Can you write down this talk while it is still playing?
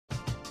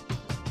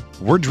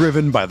We're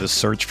driven by the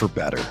search for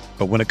better.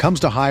 But when it comes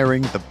to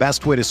hiring, the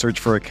best way to search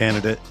for a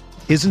candidate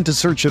isn't to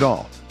search at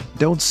all.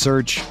 Don't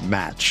search,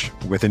 match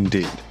with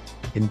Indeed.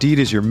 Indeed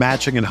is your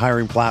matching and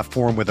hiring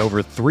platform with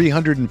over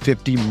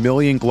 350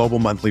 million global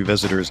monthly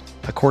visitors,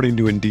 according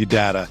to Indeed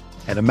data,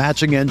 and a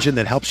matching engine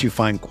that helps you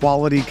find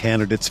quality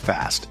candidates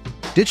fast.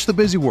 Ditch the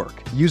busy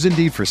work. Use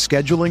Indeed for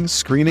scheduling,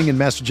 screening, and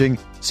messaging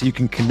so you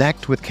can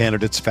connect with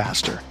candidates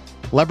faster.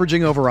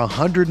 Leveraging over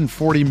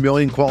 140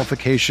 million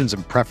qualifications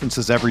and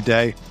preferences every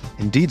day,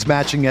 Indeed's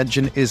matching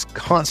engine is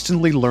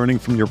constantly learning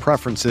from your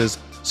preferences,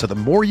 so the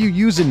more you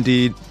use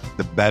Indeed,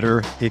 the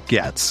better it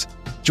gets.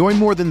 Join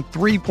more than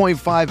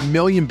 3.5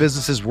 million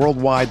businesses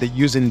worldwide that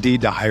use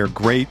Indeed to hire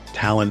great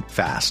talent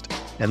fast.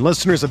 And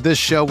listeners of this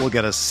show will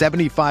get a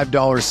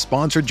 $75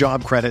 sponsored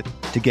job credit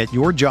to get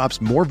your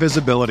jobs more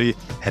visibility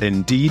at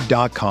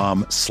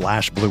Indeed.com/Blue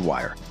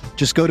Wire.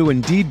 Just go to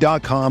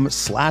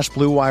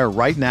Indeed.com/Blue Wire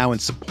right now and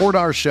support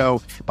our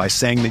show by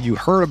saying that you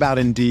heard about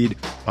Indeed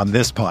on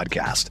this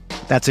podcast.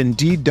 That's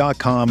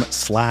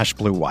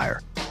Indeed.com/Blue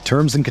Wire.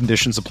 Terms and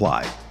conditions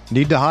apply.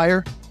 Need to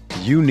hire?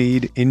 You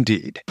need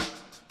Indeed.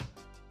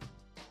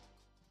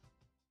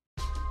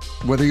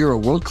 Whether you're a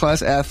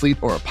world-class athlete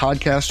or a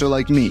podcaster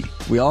like me,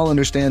 we all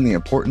understand the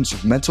importance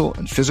of mental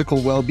and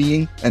physical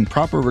well-being and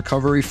proper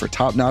recovery for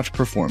top-notch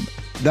performance.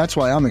 That's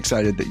why I'm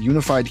excited that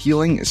Unified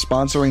Healing is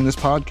sponsoring this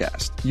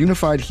podcast.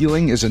 Unified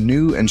Healing is a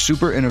new and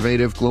super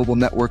innovative global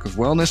network of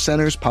wellness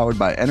centers powered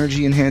by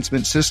Energy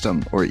Enhancement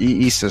System, or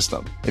EE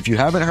System. If you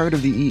haven't heard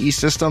of the EE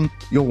System,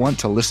 you'll want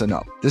to listen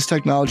up. This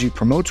technology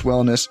promotes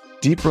wellness,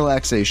 deep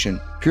relaxation,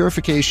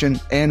 purification,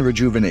 and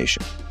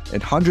rejuvenation.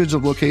 In hundreds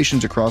of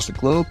locations across the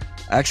globe,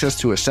 access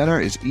to a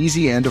center is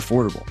easy and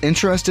affordable.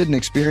 Interested in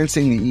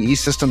experiencing the EE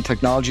System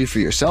technology for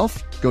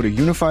yourself? Go to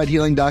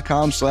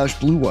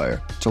unifiedhealing.com/Blue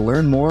Wire to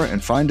learn more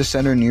and find a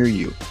center near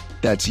you.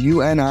 That's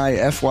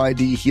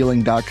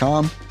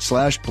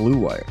UNIFYDhealing.com/Blue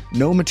Wire.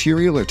 No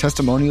material or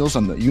testimonials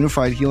on the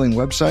Unified Healing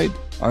website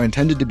are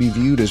intended to be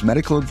viewed as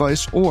medical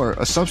advice or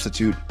a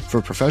substitute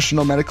for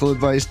professional medical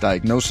advice,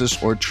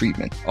 diagnosis, or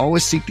treatment.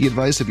 Always seek the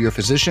advice of your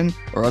physician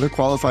or other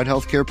qualified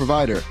healthcare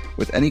provider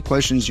with any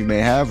questions you may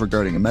have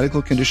regarding a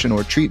medical condition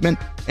or treatment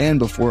and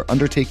before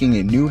undertaking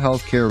a new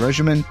healthcare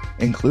regimen,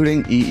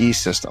 including EE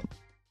System.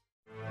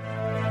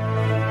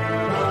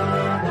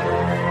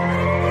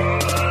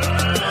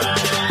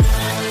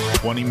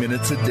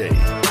 Minutes a day,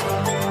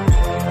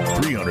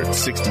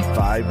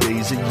 365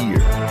 days a year.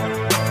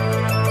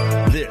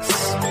 This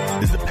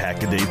is the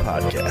Pack a Day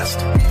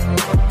Podcast.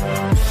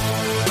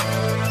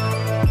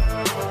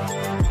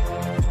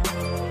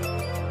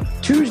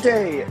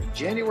 Tuesday,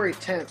 January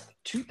 10th,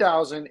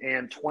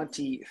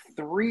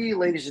 2023.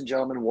 Ladies and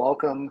gentlemen,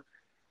 welcome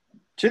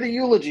to the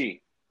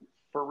eulogy,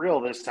 for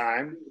real this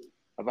time,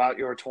 about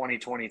your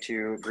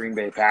 2022 Green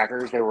Bay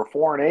Packers. They were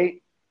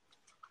 4-8,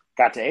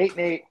 got to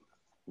 8-8.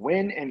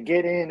 Win and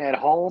get in at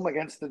home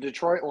against the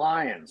Detroit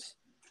Lions.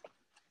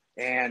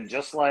 And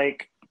just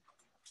like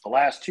the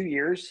last 2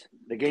 years,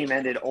 the game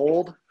ended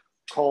old,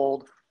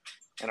 cold,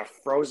 and a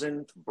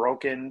frozen,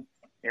 broken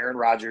Aaron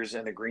Rodgers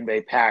and the Green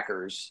Bay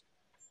Packers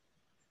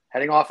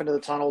heading off into the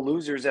tunnel,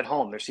 losers at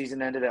home. Their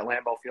season ended at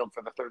Lambeau Field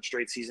for the third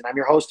straight season. I'm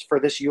your host for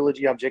this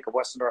eulogy. I'm Jacob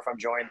Westendorf. I'm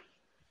joined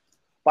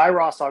by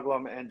Ross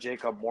Uglum and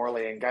Jacob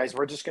Morley. And guys,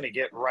 we're just going to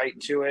get right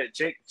to it.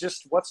 Jake,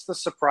 just what's the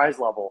surprise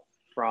level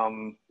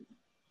from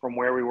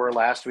where we were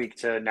last week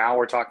to now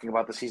we're talking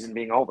about the season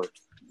being over?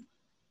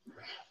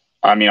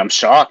 I mean, I'm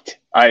shocked.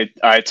 I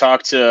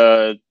talked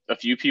to a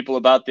few people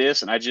about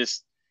this, and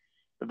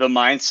the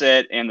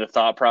mindset and the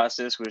thought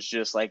process was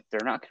just like,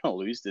 they're not going to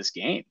lose this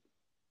game.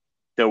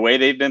 The way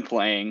they've been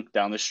playing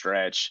down the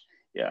stretch,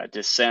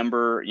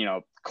 December,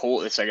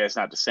 cold. It's, I guess,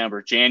 not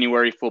December,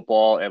 January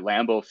football at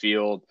Lambeau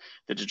Field,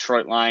 the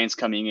Detroit Lions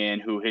coming in,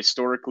 who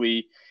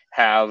historically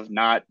have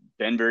not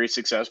been very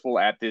successful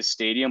at this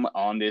stadium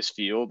on this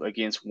field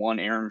against one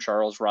Aaron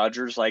Charles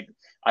Rodgers. Like,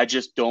 I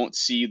just don't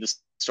see the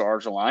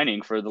stars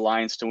aligning for the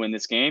Lions to win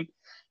this game.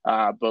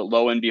 But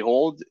lo and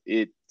behold,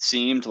 it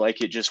seemed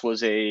like it just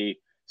was a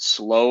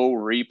slow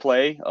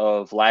replay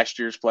of last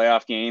year's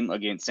playoff game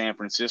against San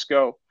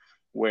Francisco,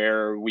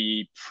 where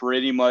we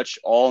pretty much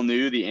all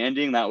knew the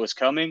ending that was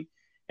coming,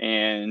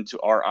 and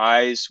our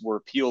eyes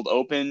were peeled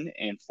open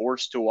and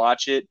forced to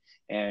watch it.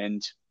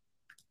 And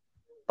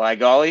by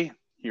golly,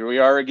 here we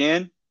are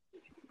again,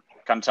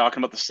 kind of talking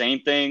about the same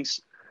things,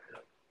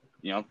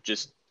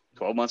 just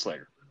 12 months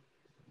later.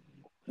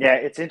 Yeah,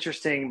 it's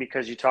interesting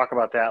because you talk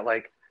about that.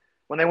 Like,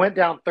 when they went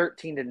down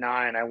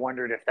 13-9, I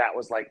wondered if that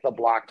was like the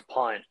blocked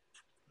punt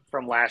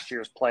from last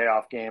year's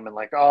playoff game, and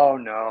like, oh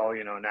no,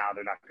 now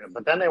they're not going to.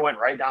 But then they went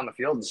right down the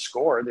field and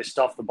scored. They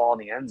stuffed the ball in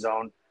the end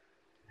zone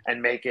and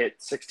make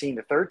it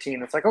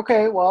 16-13. It's like,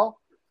 okay, well,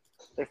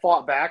 they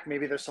fought back.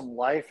 Maybe there's some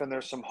life and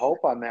there's some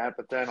hope on that.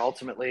 But then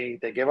ultimately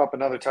they give up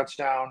another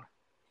touchdown.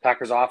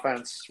 Packers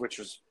offense, which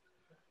was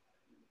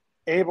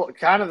able,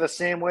 kind of the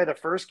same way the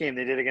first game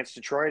they did against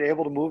Detroit,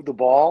 able to move the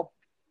ball.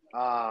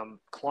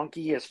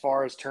 Clunky as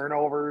far as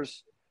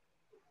turnovers.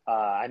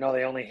 I know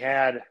they only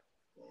had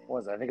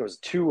I think it was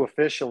 2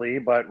 officially,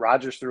 but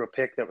Rodgers threw a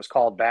pick that was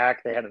called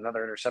back. They had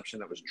another interception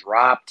that was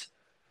dropped.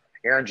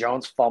 Aaron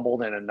Jones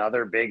fumbled in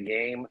another big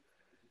game.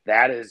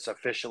 That is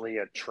officially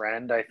a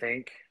trend, I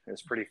think.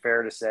 It's pretty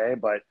fair to say,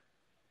 but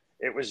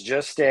it was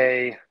just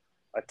a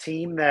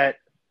team that,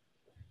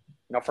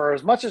 for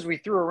as much as we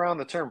threw around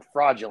the term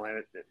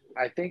fraudulent,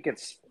 I think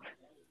it's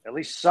at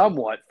least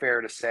somewhat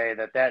fair to say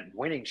that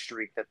winning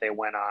streak that they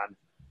went on,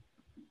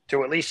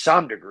 to at least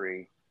some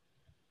degree,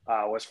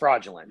 was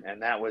fraudulent,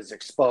 and that was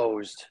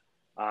exposed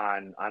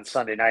on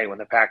Sunday night when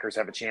the Packers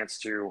have a chance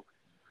to.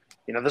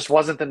 This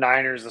wasn't the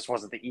Niners, this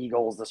wasn't the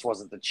Eagles, this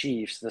wasn't the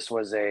Chiefs. This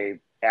was a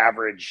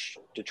average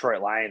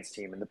Detroit Lions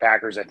team, and the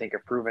Packers, I think,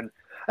 have proven.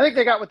 I think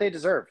they got what they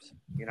deserved.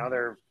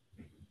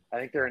 I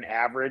think they're an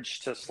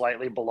average to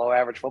slightly below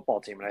average football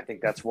team, and I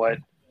think that's what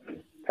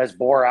has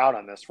bore out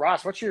on this.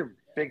 Ross, what's your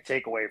big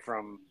takeaway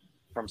from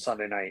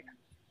Sunday night?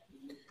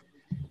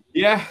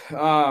 Yeah,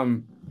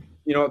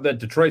 that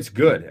Detroit's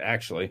good,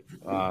 actually.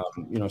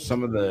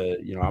 Some of the,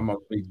 I'm a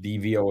big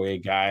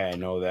DVOA guy. I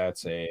know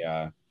that's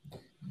a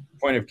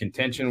point of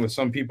contention with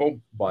some people,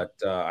 but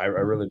I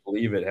really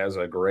believe it has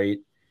a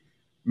great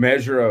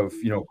measure of,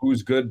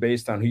 who's good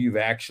based on who you've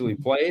actually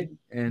played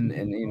and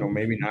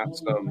maybe not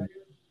some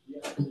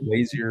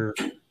lazier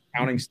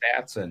counting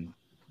stats. And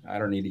I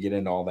don't need to get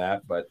into all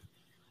that, but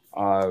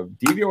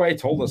DVOA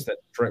told us that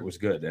Detroit was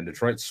good and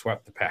Detroit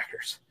swept the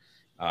Packers.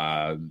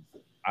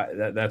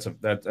 That's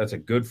a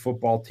good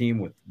football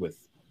team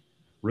with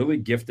really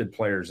gifted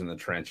players in the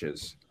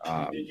trenches.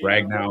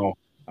 Ragnow,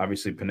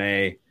 obviously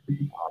Panay,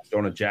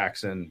 Jonah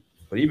Jackson,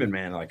 but even,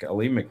 man, like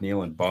Aleem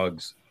McNeil and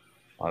Buggs,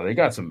 they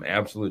got some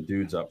absolute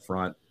dudes up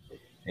front.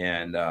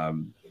 And,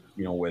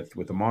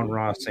 with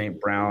Amon-Ra, St.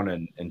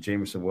 Brown, and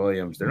Jameson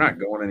Williams, they're not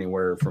going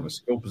anywhere from a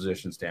skill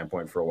position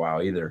standpoint for a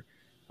while either,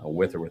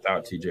 with or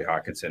without TJ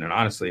Hawkinson. And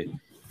honestly,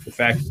 the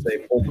fact that they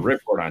pulled the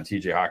ripcord on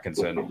TJ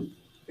Hawkinson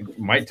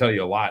might tell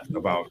you a lot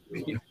about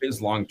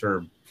his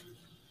long-term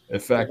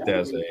effect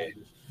as a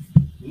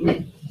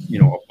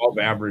above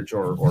average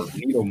or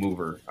needle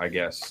mover, I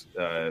guess,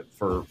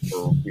 for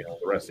the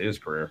rest of his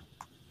career.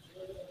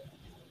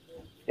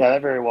 Yeah,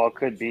 that very well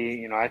could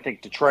be. I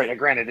think Detroit,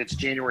 granted, it's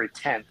January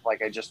 10th,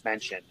 like I just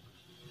mentioned,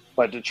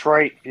 but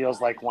Detroit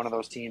feels like one of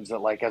those teams that,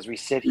 like, as we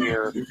sit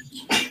here,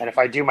 and if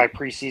I do my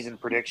preseason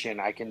prediction,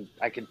 I can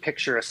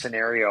picture a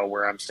scenario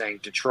where I'm saying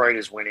Detroit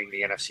is winning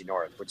the NFC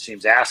North, which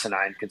seems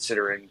asinine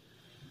considering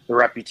the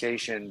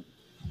reputation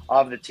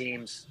of the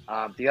teams.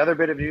 The other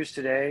bit of news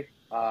today,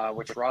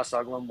 which Ross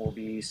Uglum will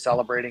be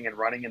celebrating and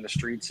running in the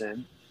streets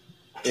in,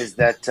 is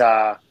that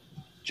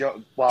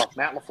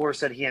Matt LaFleur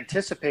said he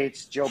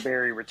anticipates Joe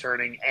Barry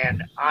returning,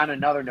 and on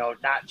another note,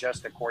 not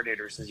just the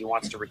coordinator, says he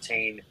wants to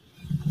retain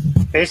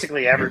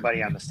basically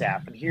everybody on the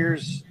staff. And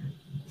here's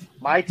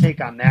my take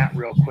on that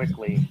real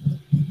quickly,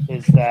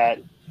 is that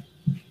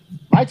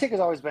my take has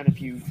always been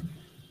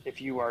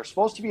if you are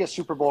supposed to be a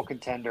Super Bowl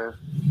contender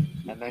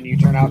and then you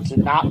turn out to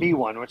not be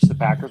one, which the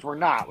Packers were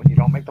not, when you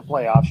don't make the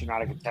playoffs, you're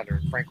not a contender.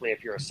 And frankly,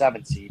 if you're a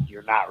 7 seed,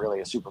 you're not really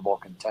a Super Bowl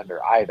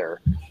contender either.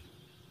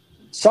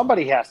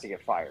 Somebody has to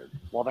get fired.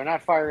 Well, they're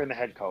not firing the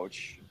head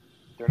coach.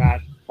 They're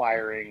not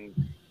firing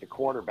the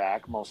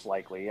quarterback, most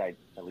likely. I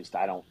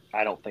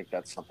don't think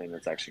that's something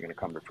that's actually going to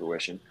come to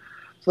fruition.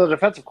 So the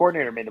defensive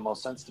coordinator made the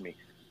most sense to me.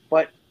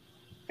 But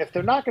if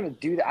they're not going to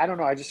do that, I don't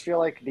know. I just feel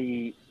like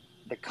the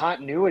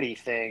continuity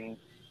thing,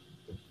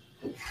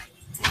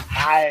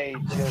 I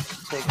just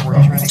think we're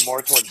trending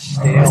more towards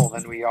stale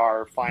than we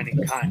are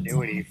finding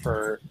continuity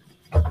for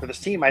this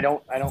team. I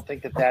don't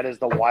think that is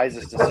the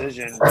wisest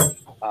decision.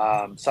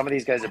 Some of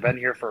these guys have been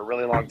here for a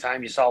really long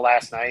time. You saw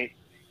last night,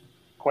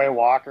 Quay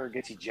Walker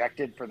gets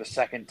ejected for the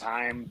second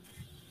time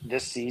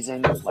this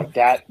season. Like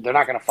that, they're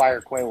not going to fire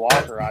Quay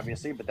Walker,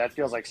 obviously, but that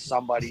feels like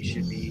somebody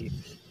should be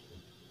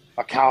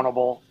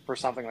accountable for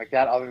something like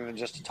that, other than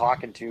just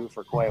talking to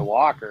for Quay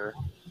Walker.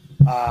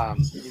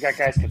 You got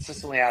guys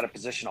consistently out of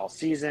position all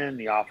season.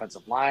 The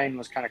offensive line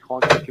was kind of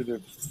clunky through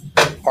the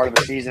part of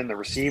the season. The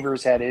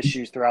receivers had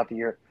issues throughout the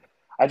year.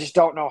 I just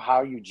don't know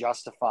how you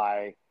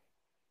justify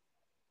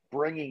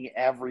bringing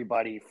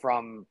everybody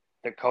from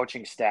the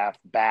coaching staff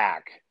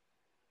back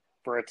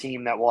for a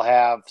team that will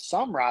have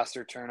some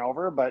roster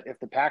turnover. But if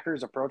the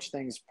Packers approach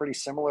things pretty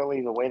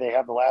similarly the way they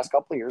have the last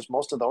couple of years,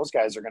 most of those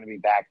guys are going to be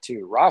back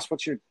too. Ross,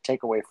 what's your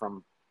takeaway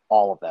from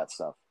all of that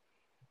stuff?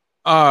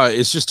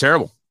 It's just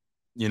terrible.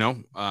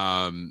 It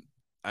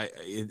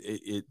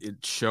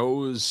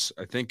shows,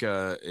 I think,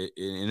 an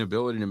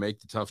inability to make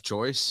the tough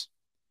choice.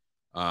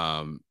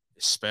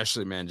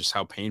 Especially, man, just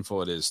how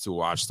painful it is to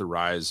watch the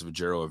rise of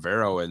Ejiro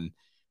Evero, and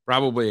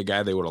probably a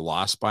guy they would have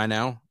lost by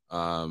now.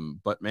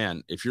 But,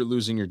 man, if you're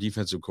losing your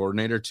defensive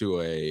coordinator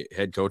to a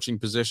head coaching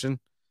position,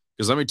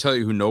 because let me tell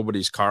you who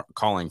nobody's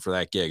calling for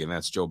that gig, and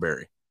that's Joe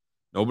Barry.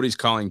 Nobody's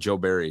calling Joe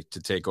Barry to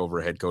take over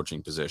a head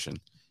coaching position.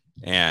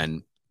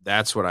 And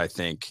that's what I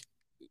think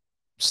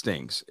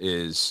stings,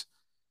 is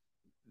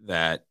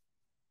that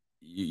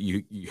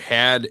you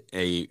had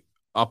a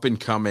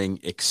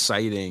up-and-coming,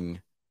 exciting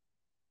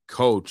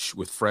coach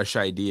with fresh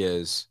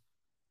ideas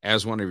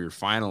as one of your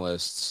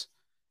finalists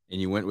and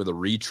you went with a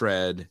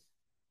retread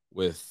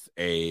with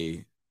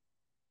a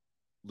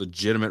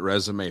legitimate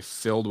resume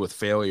filled with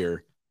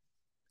failure,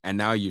 and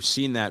now you've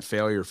seen that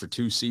failure for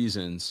 2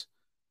 seasons,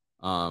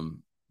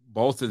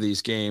 both of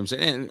these games,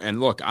 and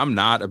look, I'm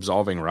not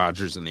absolving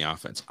Rodgers in the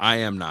offense.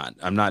 I'm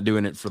not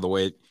doing it for the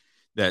way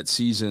that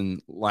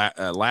season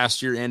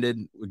last year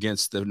ended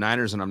against the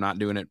Niners, and I'm not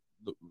doing it,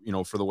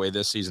 for the way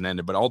this season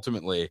ended. But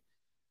ultimately,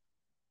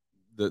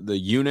 the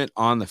unit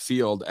on the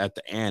field at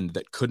the end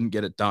that couldn't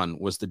get it done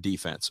was the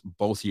defense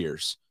both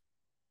years.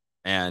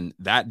 And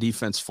that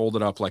defense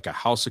folded up like a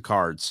house of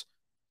cards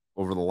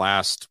over the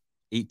last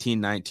 18,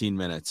 19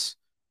 minutes,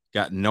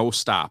 got no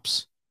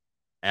stops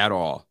at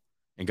all,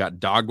 and got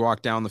dog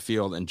walked down the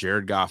field, and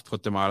Jared Goff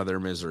put them out of their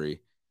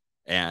misery.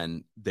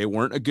 And they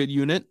weren't a good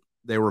unit.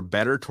 They were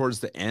better towards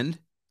the end,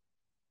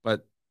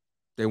 but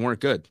they weren't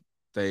good.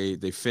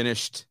 They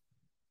finished,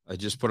 I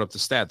just put up the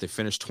stat, they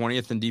finished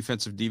 20th in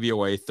defensive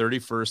DVOA,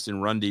 31st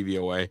in run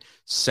DVOA,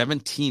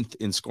 17th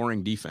in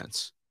scoring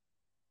defense.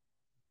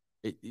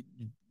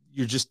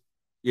 It's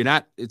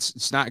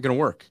not going to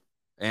work.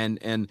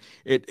 And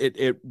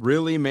it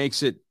really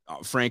makes it,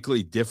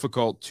 frankly,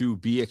 difficult to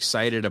be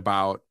excited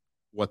about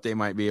what they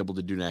might be able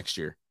to do next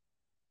year,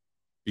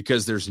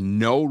 because there's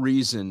no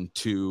reason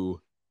to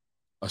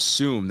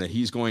assume that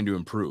he's going to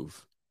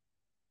improve.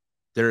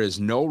 There is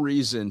no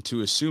reason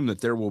to assume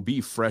that there will be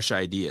fresh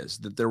ideas,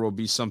 that there will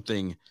be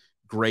something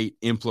great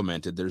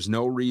implemented. There's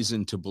no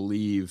reason to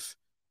believe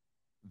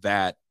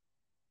that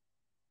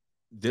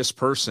this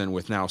person,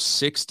 with now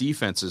 6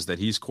 defenses that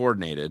he's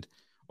coordinated,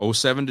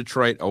 07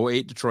 Detroit,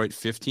 08 Detroit,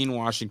 15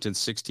 Washington,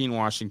 16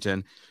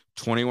 Washington,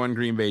 21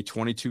 Green Bay,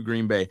 22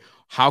 Green Bay.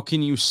 How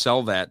can you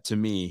sell that to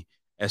me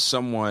as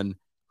someone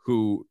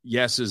who,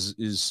 yes,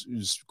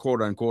 is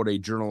quote unquote a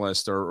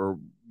journalist or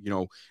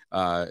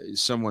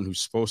someone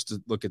who's supposed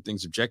to look at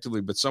things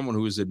objectively, but someone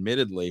who is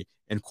admittedly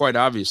and quite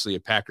obviously a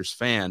Packers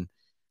fan?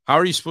 How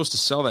are you supposed to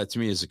sell that to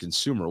me as a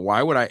consumer?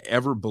 Why would I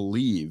ever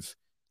believe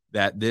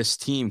that this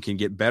team can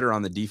get better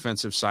on the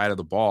defensive side of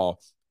the ball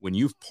when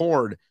you've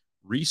poured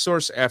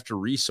resource after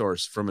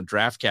resource from a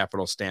draft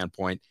capital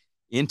standpoint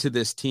into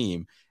this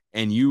team,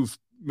 and you've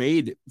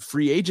made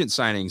free agent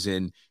signings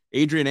in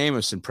Adrian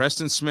Amos and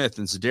Preston Smith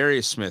and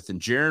Za'Darius Smith and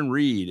Jaron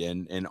Reed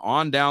and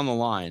on down the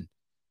line,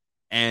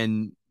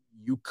 and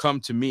you come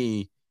to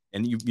me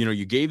and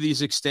you gave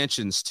these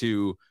extensions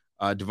to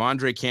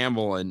Devondre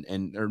Campbell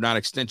or not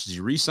extensions.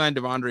 You re-signed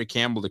Devondre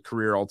Campbell to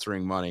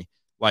career-altering money,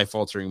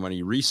 life-altering money.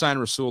 You re-signed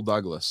Rasul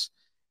Douglas,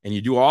 and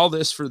you do all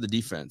this for the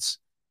defense.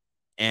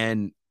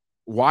 And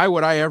why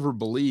would I ever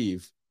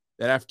believe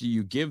that after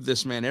you give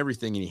this man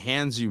everything and he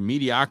hands you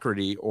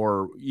mediocrity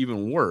or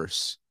even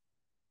worse,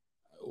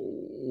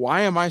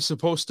 why am I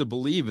supposed to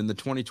believe in the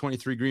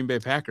 2023 Green Bay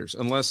Packers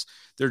unless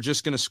they're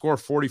just going to score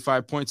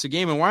 45 points a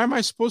game? And why am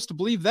I supposed to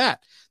believe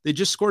that? They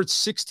just scored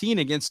 16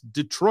 against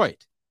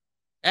Detroit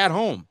at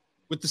home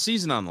with the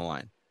season on the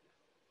line.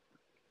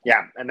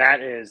 Yeah, and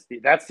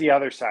that's the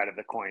other side of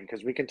the coin,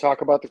 because we can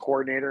talk about the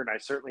coordinator, and I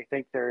certainly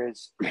think there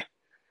is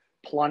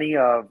plenty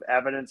of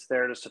evidence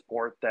there to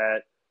support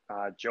that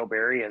Joe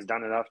Barry has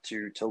done enough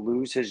to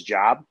lose his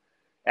job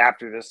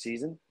after this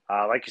season.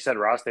 Like you said,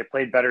 Ross, they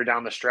played better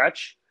down the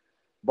stretch,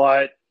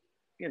 but,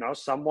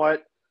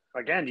 somewhat,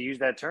 again, to use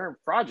that term,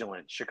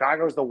 fraudulent.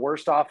 Chicago's the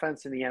worst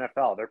offense in the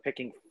NFL. They're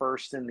picking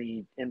first in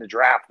the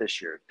draft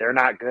this year. They're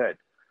not good.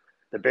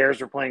 The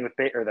Rams were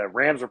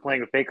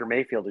playing with Baker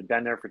Mayfield, who'd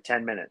been there for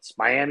 10 minutes.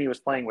 Miami was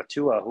playing with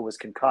Tua, who was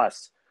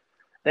concussed.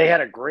 They had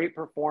a great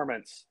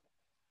performance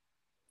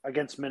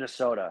against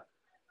Minnesota.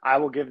 I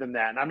will give them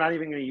that. And I'm not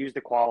even going to use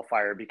the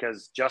qualifier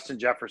because Justin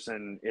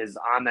Jefferson is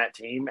on that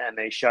team and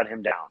they shut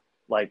him down.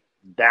 Like,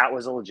 that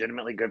was a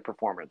legitimately good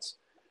performance.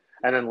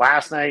 And then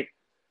last night,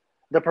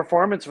 the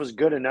performance was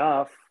good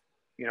enough,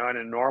 in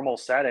a normal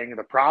setting.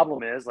 The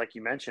problem is, like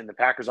you mentioned, the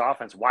Packers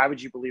offense. Why would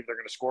you believe they're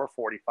going to score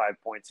 45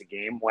 points a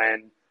game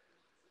when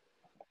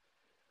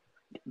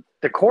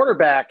the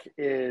quarterback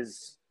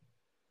is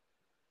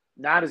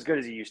not as good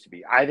as he used to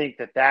be? I think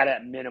that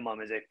at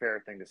minimum is a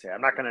fair thing to say. I'm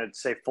not going to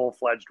say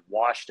full-fledged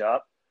washed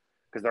up,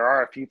 because there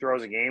are a few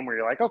throws a game where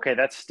you're like, okay,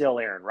 that's still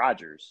Aaron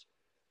Rodgers.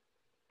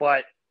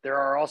 But there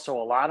are also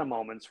a lot of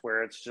moments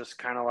where it's just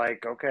kind of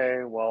like,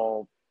 okay,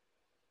 well,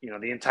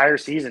 the entire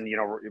season,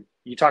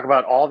 you talk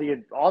about all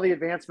the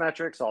advanced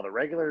metrics, all the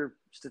regular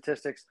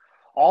statistics,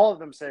 all of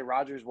them say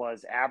Rodgers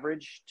was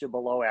average to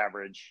below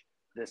average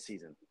this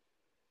season.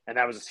 And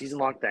that was a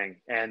season-long thing.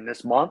 And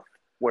this month,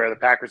 where the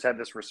Packers had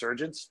this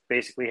resurgence,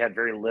 basically had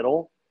very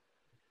little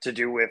to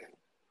do with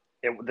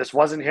it. This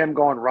wasn't him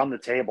going run the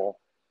table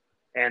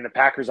and the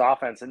Packers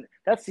offense. And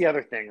that's the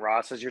other thing,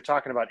 Ross, as you're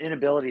talking about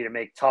inability to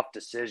make tough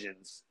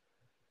decisions.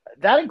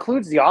 That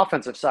includes the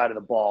offensive side of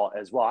the ball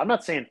as well. I'm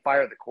not saying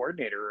fire the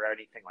coordinator or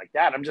anything like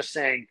that. I'm just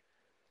saying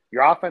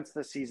your offense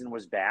this season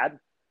was bad.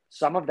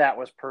 Some of that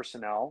was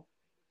personnel.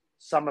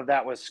 Some of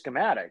that was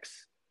schematics.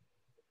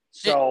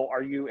 So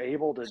are you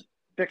able to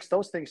fix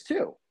those things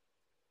too?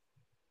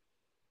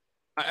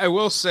 I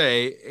will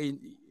say,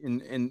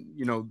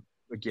 and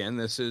again,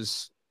 this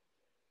is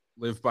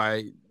live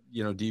by,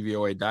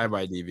 DVOA, die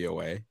by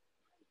DVOA.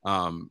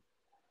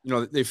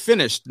 They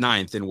finished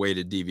 9th in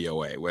weighted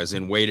DVOA, as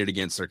in weighted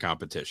against their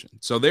competition.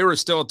 So they were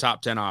still a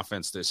top 10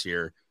 offense this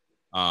year.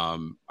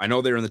 I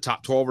know they're in the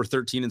top 12 or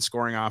 13 in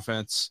scoring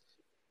offense.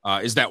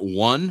 Is that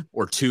 1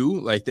 or 2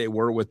 like they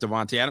were with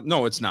Devontae Adams?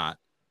 No, it's not.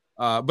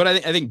 But I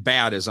think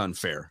bad is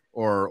unfair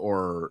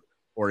or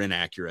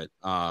inaccurate.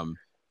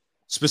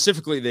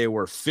 Specifically, they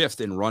were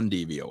 5th in run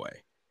DVOA,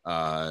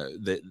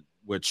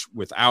 which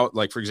without,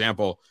 like, for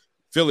example,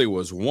 Philly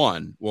was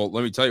 1. Well,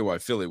 let me tell you why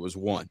Philly was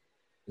 1.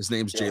 His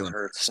name's Jalen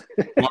Hurts.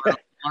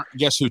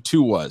 Guess who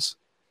 2 was?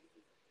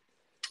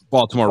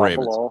 Baltimore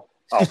Ravens. Oh,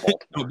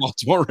 Baltimore.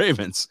 Baltimore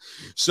Ravens.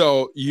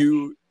 So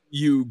you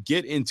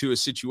get into a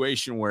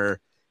situation where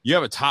you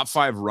have a top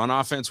 5 run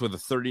offense with a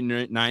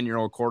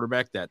 39-year-old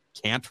quarterback that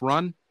can't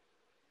run.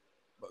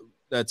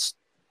 It's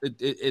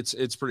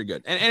pretty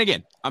good. And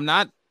again, I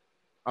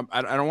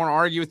don't want to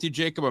argue with you,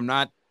 Jacob. I'm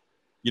not,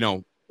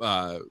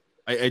 I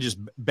just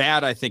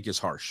bad, I think, is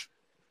harsh.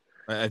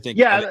 I think.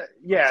 Yeah.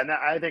 No,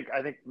 I think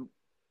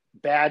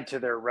bad to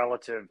their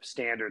relative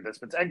standard.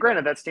 And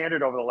granted, that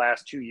standard over the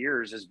last 2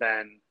 years has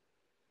been,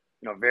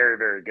 very,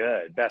 very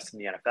good. Best in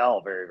the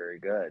NFL. Very, very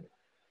good.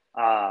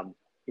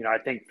 I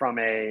think from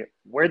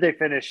where'd they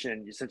finish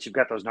since you've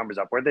got those numbers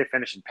up, where'd they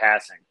finish in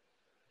passing?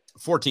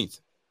 14th.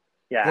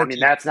 Yeah. 14th. I mean,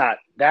 that's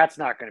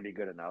not going to be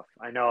good enough.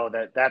 I know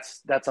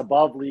that's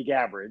above league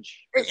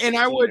average. And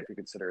I would, if you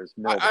consider as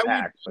middle of the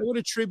pack, I would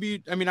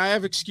attribute, I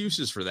have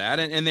excuses for that,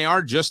 and they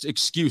are just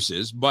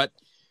excuses, but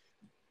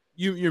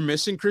you're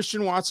missing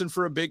Christian Watson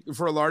for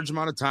a large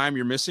amount of time.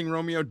 You're missing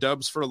Romeo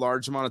Doubs for a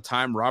large amount of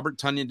time. Robert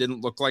Tonyan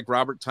didn't look like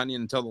Robert Tonyan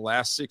until the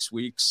last 6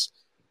 weeks.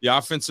 The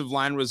offensive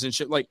line was in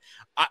shit. Like,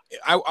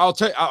 I'll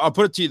tell you, I'll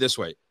put it to you this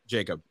way,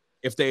 Jacob.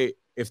 If they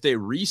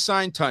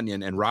re-sign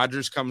Tonyan and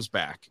Rodgers comes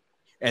back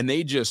and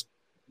they just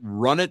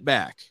run it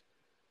back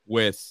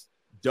with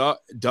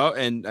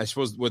and I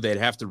suppose they'd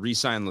have to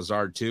re-sign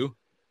Lazard too.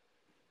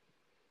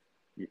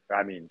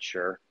 I mean,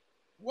 sure.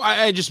 Well,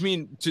 I just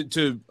mean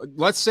to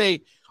let's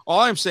say, all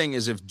I'm saying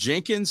is if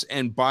Jenkins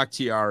and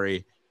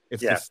Bakhtiari,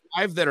 the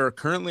 5 that are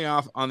currently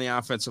off on the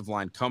offensive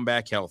line come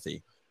back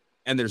healthy,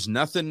 and there's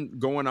nothing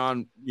going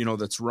on,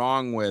 that's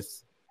wrong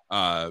with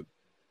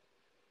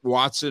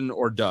Watson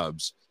or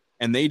Doubs,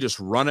 and they just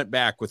run it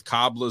back with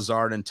Cobb,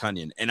 Lazard, and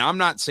Tonyan. And I'm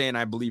not saying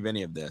I believe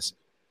any of this,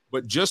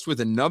 but just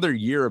with another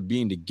year of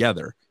being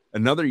together,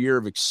 another year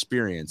of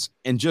experience,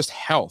 and just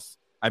health,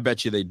 I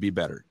bet you they'd be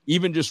better.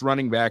 Even just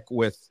running it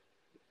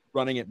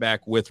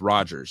back with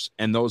Rodgers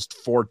and those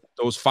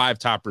 5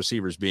 top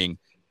receivers being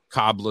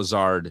Cobb,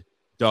 Lazard,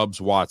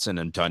 Doubs, Watson,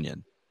 and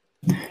Tonyan.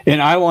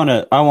 And I want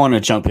to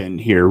jump in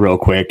here real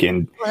quick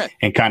and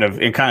kind of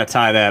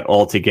tie that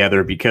all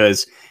together,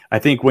 because I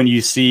think when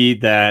you see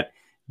that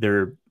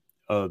they're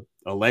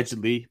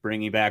allegedly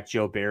bringing back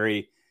Joe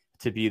Barry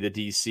to be the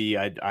DC,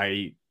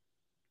 I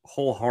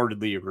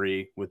wholeheartedly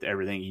agree with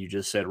everything you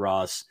just said,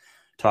 Ross,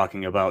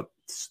 talking about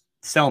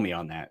sell me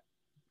on that.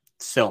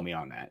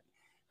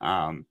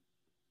 And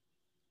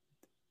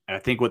I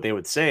think what they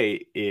would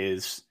say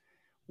is,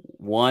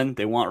 1,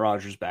 they want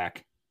Rodgers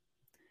back.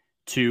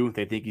 2,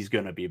 they think he's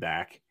going to be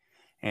back.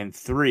 And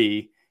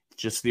 3,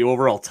 just the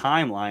overall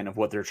timeline of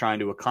what they're trying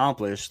to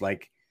accomplish.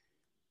 Like,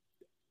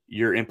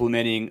 you're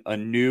implementing a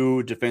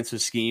new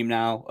defensive scheme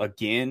now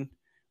again,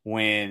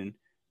 when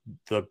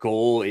the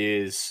goal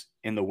is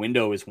in the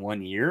window is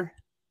 1 year.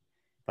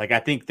 Like, I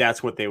think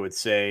that's what they would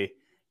say,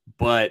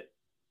 but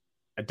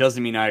it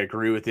doesn't mean I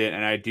agree with it.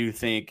 And I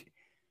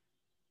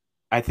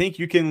think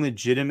you can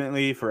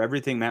legitimately, for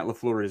everything Matt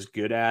LaFleur is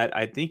good at,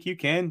 I think you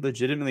can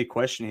legitimately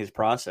question his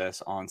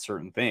process on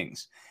certain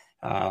things.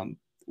 I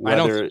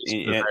don't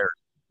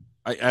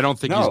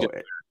think he's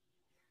good.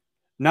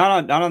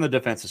 Not on the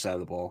defensive side of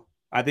the ball.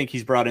 I think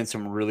he's brought in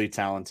some really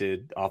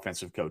talented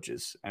offensive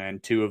coaches,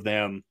 and 2 of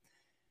them,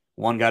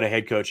 one got a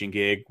head coaching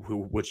gig,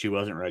 which he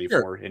wasn't ready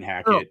for in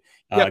Hackett.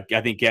 I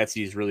think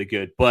Getsy is really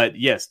good, but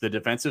yes, the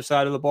defensive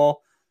side of the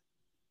ball,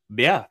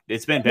 yeah,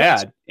 it's been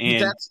bad.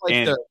 And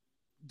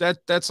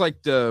that's like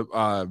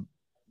I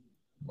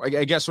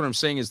guess what I'm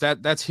saying is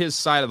that's his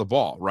side of the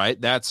ball, right?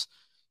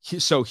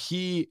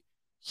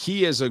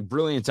 He is a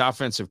brilliant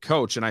offensive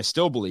coach, and I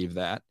still believe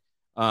that.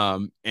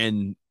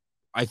 And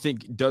I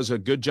think does a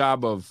good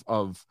job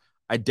of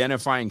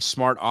identifying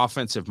smart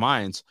offensive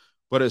minds.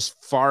 But as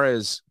far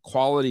as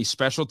quality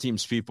special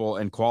teams people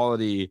and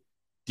quality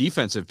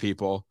defensive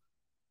people,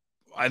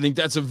 I think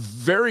that's a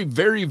very,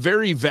 very,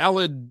 very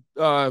valid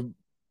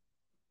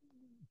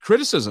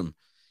criticism.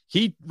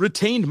 He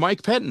retained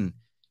Mike Pettin.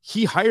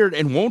 He hired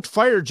and won't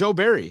fire Joe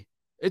Barry.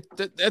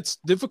 That's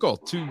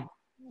difficult to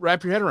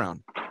wrap your head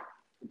around.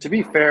 To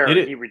be fair,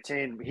 he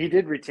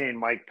did retain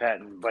Mike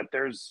Pettin, but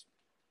there's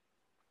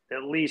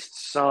at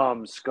least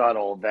some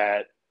scuttle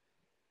that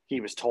he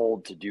was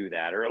told to do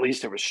that, or at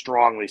least it was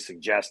strongly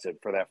suggested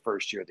for that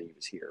first year that he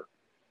was here.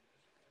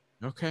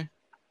 Okay.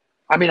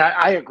 I mean,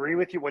 I agree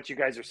with you what you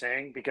guys are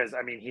saying, because,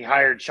 I mean, he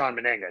hired Sean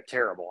Menenga,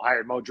 terrible.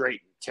 Hired Mo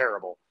Drayton,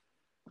 terrible.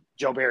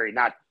 Joe Barry,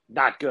 not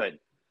good.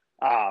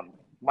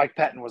 Mike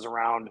Pettin was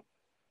around.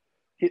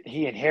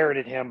 He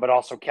inherited him, but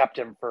also kept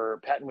him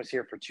Pettin was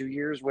here for 2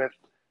 years with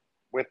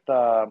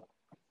LaFleur.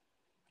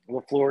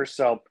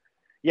 So,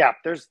 yeah,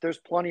 there's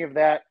plenty of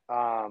that.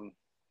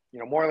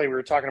 Morley, we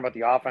were talking about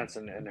the offense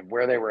and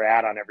where they were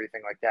at on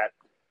everything like that.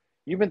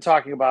 You've been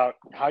talking about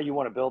how you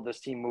want to build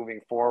this team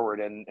moving forward,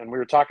 and we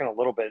were talking a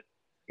little bit,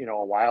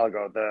 a while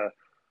ago. The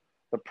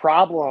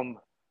problem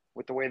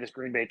with the way this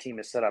Green Bay team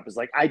is set up is,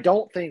 like, I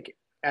don't think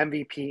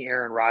MVP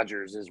Aaron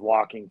Rodgers is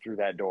walking through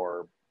that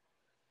door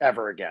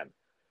ever again.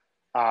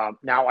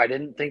 Now, I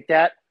didn't think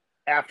that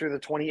after the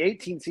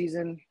 2018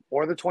 season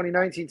or the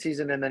 2019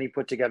 season, and then he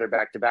put together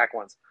back-to-back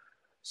ones.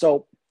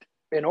 So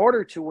in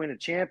order to win a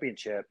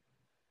championship,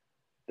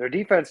 their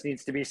defense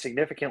needs to be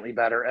significantly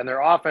better, and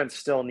their offense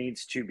still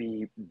needs to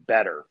be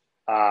better.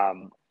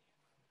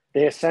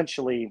 They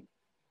essentially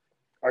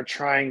are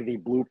trying the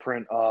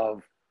blueprint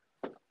of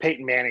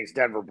Peyton Manning's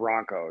Denver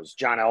Broncos,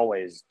 John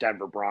Elway's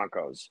Denver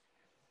Broncos.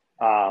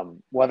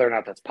 Whether or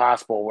not that's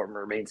possible, what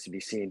remains to be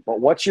seen. But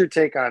what's your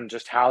take on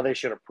just how they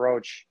should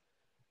approach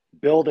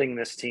building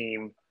this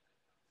team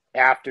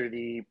after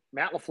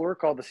Matt LaFleur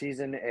called the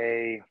season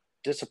a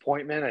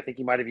disappointment? I think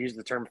he might have used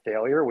the term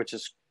failure, which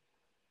is,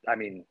 I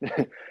mean,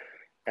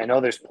 I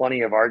know there's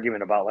plenty of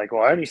argument about, like,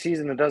 well, any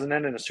season that doesn't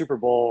end in a Super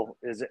Bowl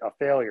is a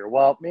failure.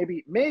 Well,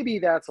 maybe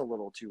that's a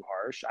little too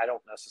harsh. I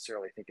don't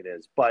necessarily think it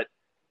is. But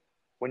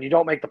when you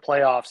don't make the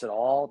playoffs at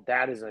all,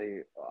 that is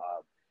a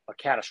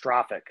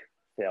catastrophic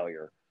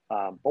failure.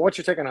 But what's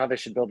your take on how they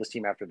should build this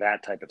team after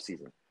that type of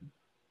season?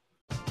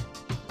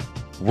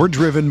 We're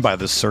driven by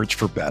the search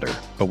for better.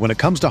 But when it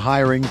comes to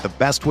hiring, the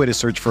best way to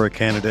search for a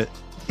candidate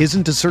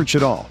isn't to search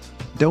at all.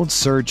 Don't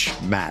search,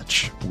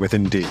 match with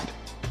Indeed.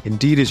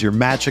 Indeed is your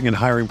matching and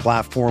hiring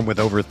platform with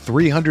over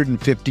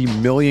 350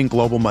 million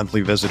global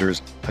monthly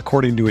visitors,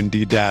 according to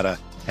Indeed data,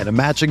 and a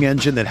matching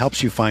engine that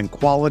helps you find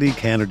quality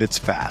candidates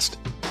fast.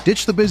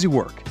 Ditch the busy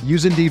work.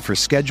 Use Indeed for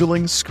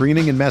scheduling,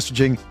 screening, and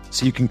messaging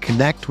so you can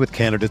connect with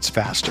candidates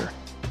faster.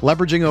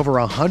 Leveraging over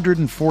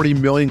 140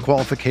 million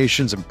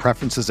qualifications and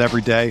preferences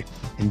every day,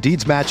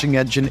 Indeed's matching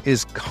engine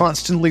is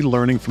constantly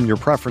learning from your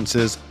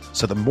preferences,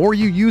 so the more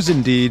you use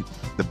Indeed,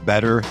 the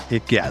better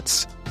it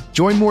gets.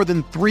 Join more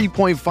than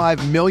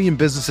 3.5 million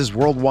businesses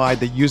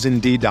worldwide that use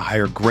Indeed to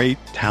hire great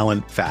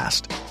talent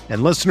fast.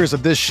 And listeners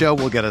of this show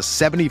will get a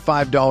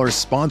 $75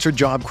 sponsored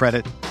job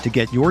credit to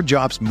get your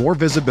jobs more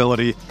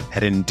visibility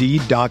at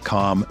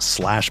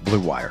Indeed.com/Blue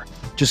Wire.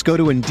 Just go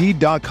to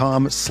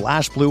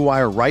Indeed.com/Blue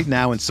Wire right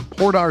now and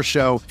support our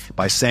show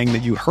by saying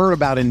that you heard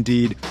about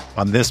Indeed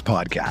on this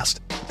podcast.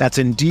 That's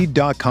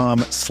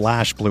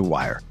Indeed.com/Blue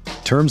Wire.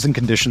 Terms and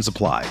conditions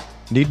apply.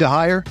 Need to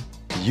hire?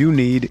 You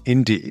need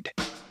Indeed.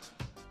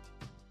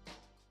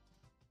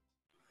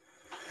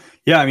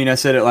 Yeah, I mean, I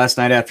said it last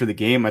night after the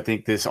game. I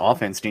think this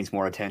offense needs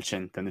more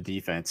attention than the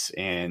defense.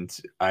 And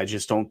I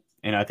just don't.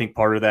 And I think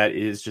part of that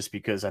is just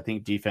because I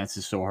think defense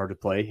is so hard to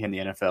play in the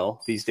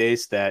NFL these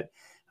days that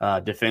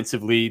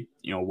defensively,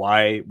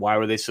 why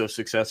were they so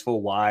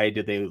successful? Why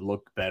did they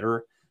look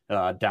better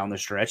down the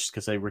stretch?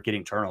 Because they were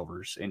getting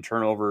turnovers. And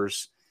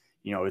turnovers,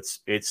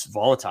 it's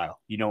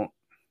volatile.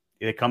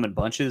 They come in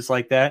bunches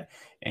like that.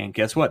 And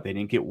guess what? They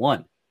didn't get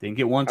one. They didn't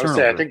get one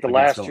turnover. I think the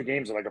last two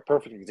games are like a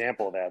perfect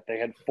example of that. They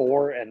had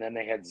 4 and then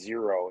they had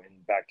 0 in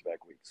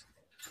back-to-back weeks.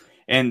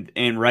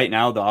 And right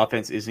now the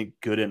offense isn't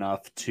good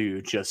enough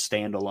to just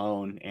stand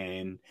alone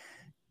and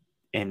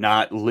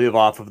not live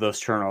off of those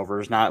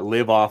turnovers, not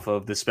live off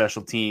of the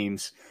special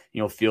teams,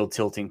 field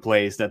tilting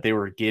plays that they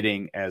were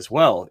getting as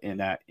well in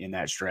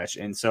that stretch.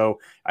 And so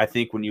I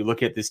think when you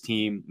look at this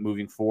team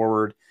moving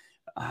forward,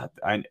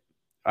 I'm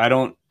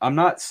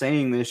not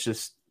saying this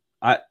just.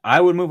 I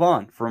would move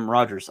on from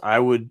Rodgers. I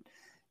would,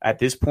 at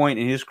this point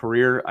in his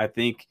career, I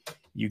think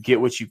you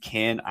get what you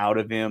can out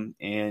of him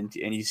and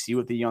you see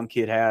what the young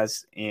kid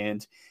has.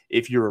 And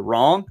if you're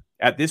wrong,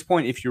 at this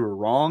point, if you were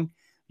wrong,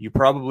 you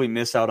probably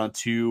miss out on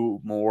 2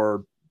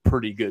 more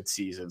pretty good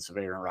seasons of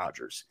Aaron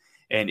Rodgers.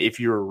 And if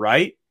you're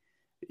right,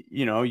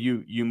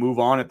 you move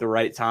on at the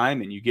right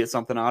time and you get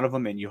something out of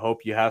him and you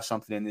hope you have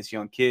something in this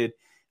young kid.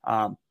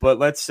 But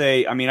let's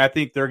say, I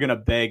think they're going to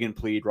beg and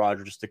plead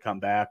Rodgers to come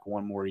back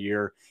one more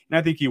year. And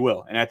I think he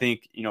will. And I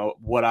think,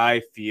 what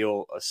I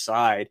feel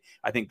aside,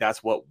 I think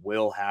that's what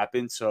will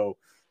happen. So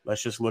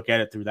let's just look at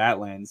it through that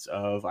lens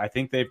of, I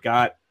think they've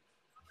got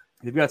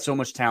so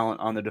much talent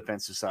on the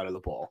defensive side of the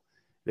ball.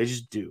 They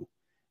just do.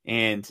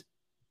 And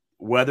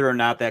whether or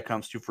not that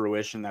comes to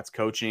fruition, that's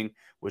coaching,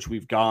 which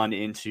we've gone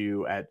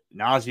into ad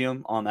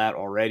nauseum on that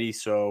already.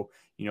 So,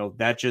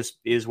 that just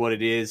is what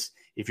it is.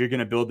 If you're going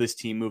to build this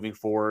team moving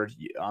forward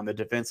on the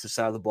defensive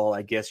side of the ball,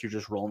 I guess you're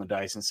just rolling the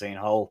dice and saying,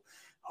 oh,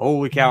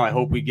 holy cow, I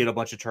hope we get a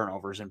bunch of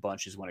turnovers and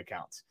bunches when it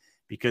counts,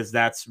 because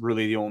that's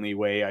really the only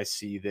way I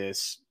see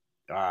this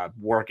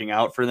working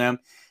out for them.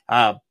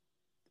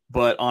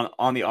 But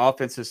on the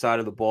offensive side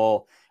of the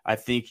ball, I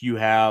think you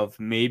have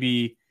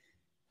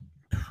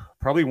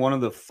probably one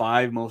of the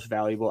 5 most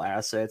valuable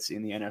assets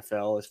in the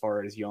NFL as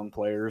far as young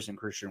players and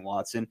Christian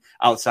Watson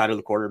outside of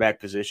the quarterback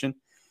position.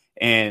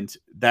 And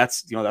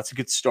that's a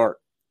good start.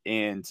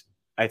 And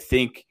I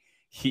think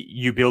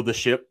you build the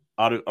ship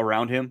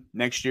around him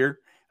next year.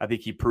 I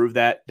think he proved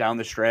that down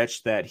the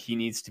stretch that he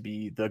needs to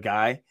be the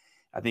guy.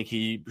 I think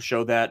he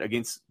showed that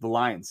against the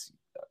Lions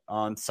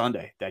on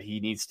Sunday, that he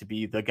needs to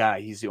be the guy.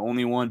 He's the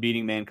only one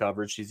beating man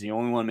coverage. He's the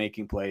only one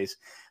making plays.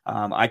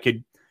 I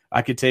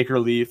could take or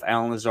leave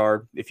Allen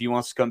Lazard. If he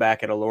wants to come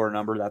back at a lower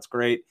number, that's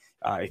great.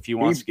 If he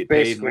wants to get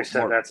paid, basically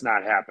said that's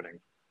not happening.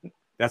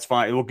 That's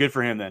fine. Well, good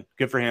for him then.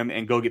 Good for him,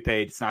 and go get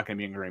paid. It's not going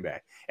to be in Green Bay,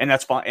 and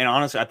that's fine. And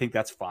honestly, I think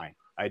that's fine.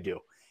 I do,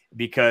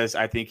 because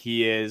I think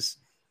he is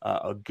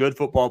a good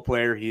football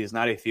player. He is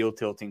not a field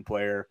tilting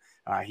player.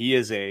 He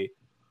is a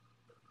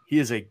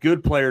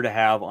good player to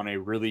have on a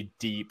really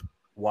deep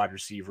wide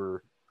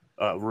receiver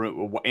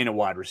room, in a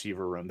wide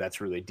receiver room that's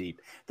really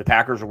deep. The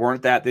Packers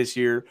weren't that this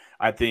year.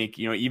 I think,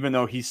 even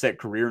though he set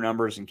career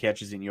numbers and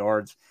catches and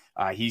yards,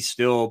 he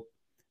still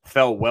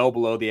fell well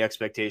below the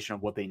expectation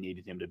of what they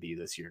needed him to be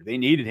this year. They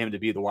needed him to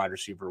be the wide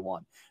receiver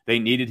one. They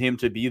needed him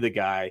to be the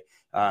guy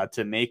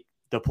to make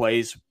the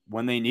plays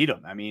when they need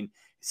him. I mean,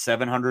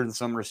 700 and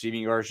some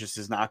receiving yards just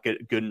is not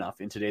good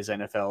enough in today's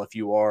NFL if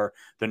you are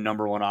the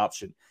number one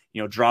option.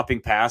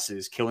 Dropping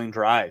passes, killing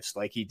drives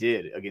like he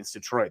did against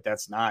Detroit.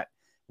 That's not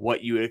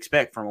what you would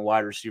expect from a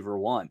wide receiver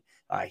one.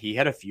 He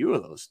had a few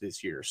of those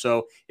this year.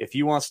 So if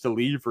he wants to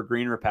leave for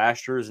greener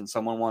pastures and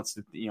someone wants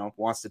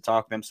to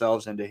talk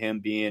themselves into him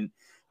being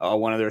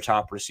one of their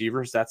top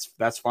receivers,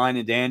 that's fine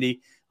and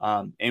dandy.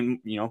 And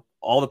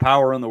all the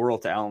power in the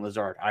world to Allen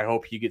Lazard. I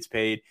hope he gets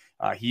paid.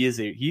 He's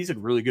a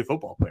really good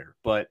football player,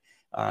 but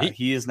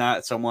he is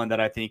not someone that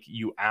I think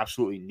you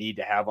absolutely need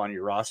to have on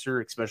your roster,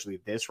 especially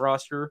this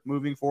roster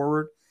moving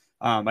forward.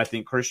 I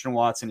think Christian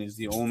Watson is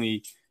the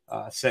only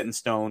set in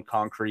stone,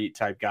 concrete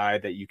type guy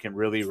that you can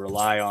really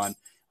rely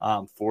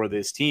on for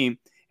this team.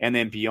 And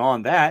then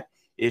beyond that,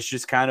 it's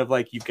just kind of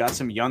like you've got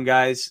some young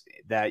guys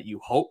that you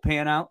hope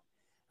pan out,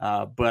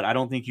 but I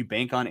don't think you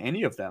bank on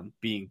any of them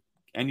being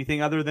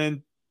anything other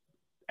than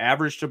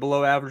average to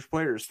below average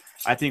players.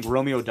 I think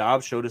Romeo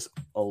Doubs showed us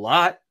a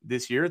lot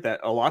this year, that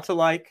a lot to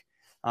like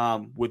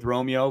with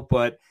Romeo,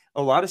 but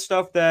a lot of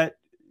stuff that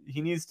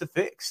he needs to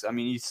fix. I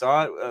mean, you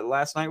saw it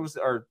last night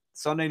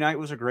Sunday night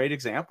was a great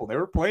example. There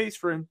were plays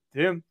for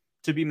him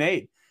to be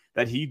made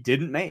that he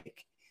didn't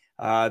make.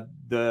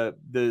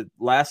 The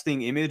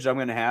lasting image I'm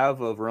going to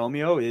have of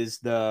Romeo is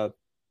the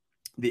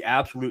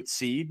absolute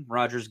seed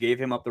Rodgers gave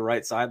him up the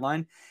right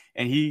sideline,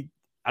 and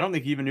I don't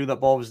think he even knew that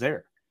ball was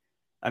there.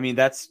 I mean,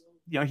 that's,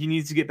 he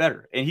needs to get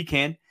better, and he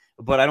can,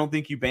 but I don't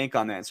think you bank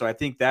on that. So I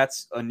think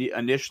that's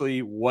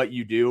initially what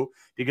you do,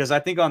 because I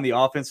think on the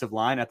offensive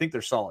line, I think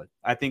they're solid.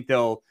 I think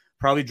they'll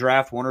probably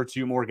draft one or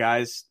two more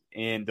guys,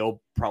 and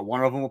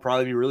one of them will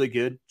probably be really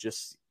good.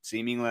 Just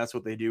seemingly that's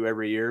what they do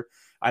every year.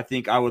 I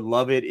think I would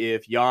love it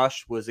if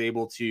Yosh was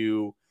able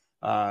to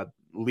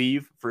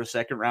leave for a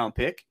second round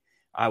pick.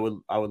 I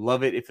would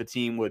love it if a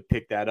team would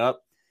pick that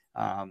up.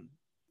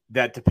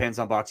 That depends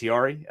on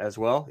Bakhtiari as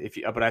well.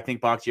 But I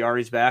think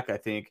Bakhtiari's back. I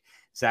think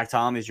Zach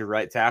Tom is your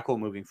right tackle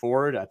moving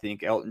forward. I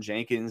think Elton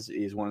Jenkins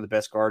is one of the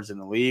best guards in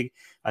the league.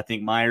 I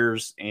think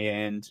Myers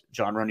and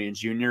John Runyon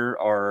Jr.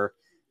 are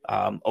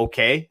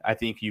okay. I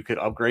think you could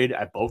upgrade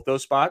at both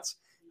those spots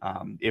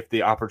if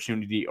the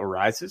opportunity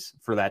arises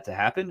for that to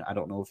happen. I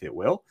don't know if it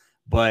will,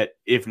 but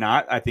if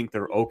not, I think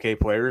they're okay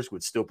players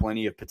with still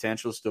plenty of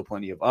potential, still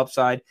plenty of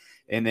upside.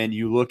 And then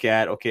you look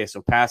at,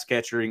 so pass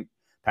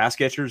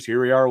catchers,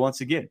 here we are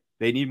once again.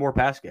 They need more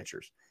pass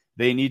catchers.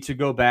 They need to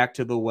go back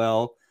to the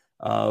well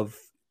of,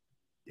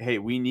 hey,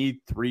 we need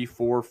 3,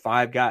 4,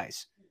 5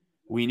 guys.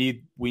 We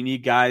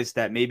need guys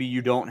that maybe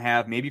you don't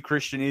have. Maybe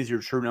Christian is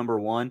your true number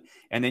one,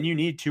 and then you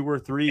need 2 or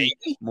 3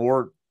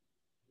 more.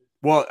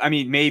 Well,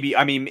 maybe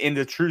in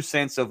the true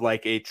sense of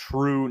like a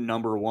true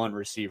number one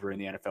receiver in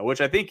the NFL, which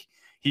I think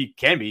he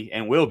can be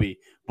and will be.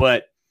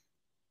 But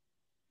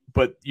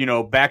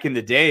back in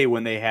the day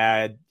when they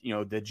had,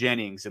 the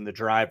Jennings and the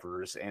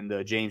Drivers and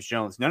the James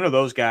Jones, none of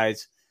those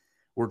guys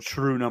were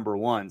true number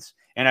ones.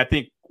 And I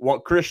think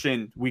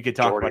Christian, we could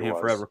talk about him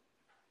forever.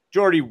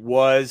 Jordy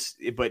was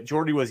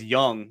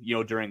young,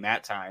 during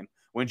that time.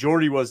 When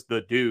Jordy was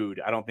the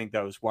dude, I don't think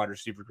those wide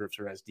receiver groups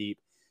are as deep.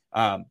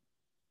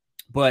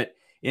 But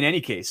in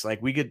any case,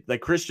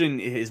 Christian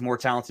is more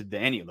talented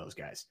than any of those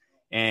guys.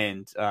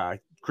 And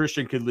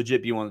Christian could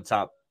legit be one of the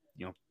top,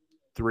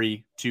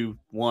 3, 2,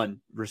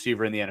 1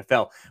 receiver in the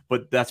NFL.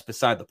 But that's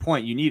beside the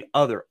point. You need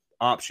other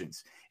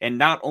options. And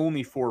not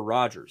only for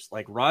Rodgers.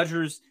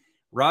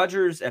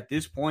 Rodgers at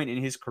this point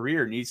in his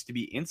career needs to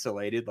be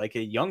insulated like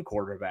a young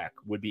quarterback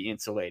would be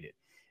insulated.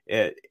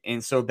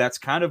 And so that's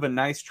kind of a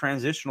nice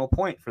transitional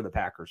point for the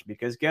Packers,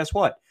 because guess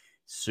what?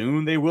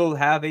 Soon they will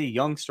have a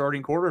young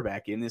starting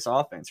quarterback in this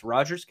offense.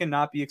 Rodgers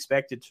cannot be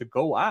expected to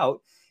go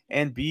out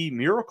and be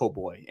Miracle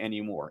Boy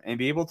anymore and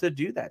be able to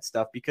do that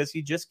stuff, because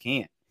he just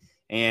can't.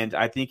 And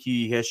I think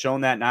he has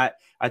shown that.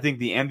 I think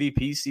the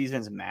MVP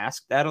seasons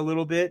masked that a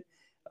little bit,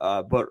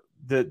 but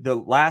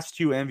the last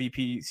 2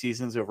 MVP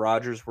seasons of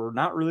Rodgers were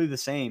not really the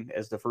same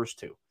as the first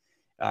 2.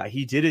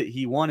 He did it.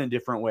 He won in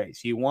different ways.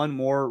 He won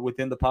more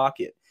within the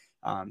pocket.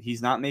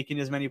 He's not making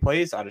as many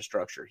plays out of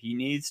structure. He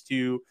needs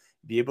to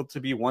be able to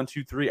be 1,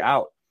 2, 3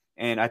 out.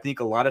 And I think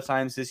a lot of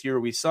times this year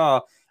we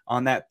saw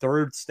on that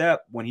third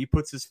step, when he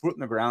puts his foot in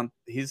the ground,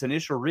 his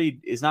initial read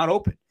is not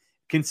open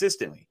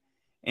consistently.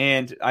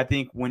 And I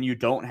think when you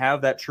don't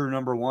have that true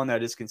number one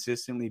that is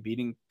consistently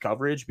beating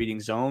coverage, beating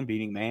zone,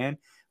 beating man,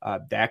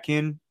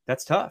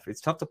 that's tough.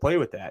 It's tough to play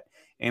with that.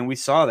 And we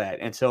saw that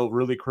until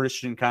really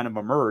Christian kind of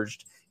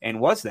emerged and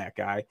was that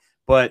guy.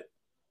 But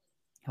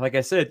like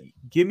I said,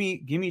 give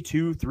me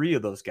 2, 3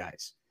 of those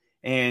guys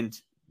and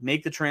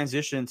make the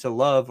transition to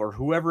Love or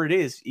whoever it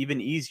is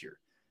even easier,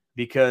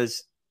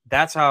 because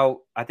that's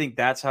how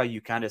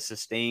you kind of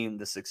sustain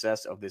the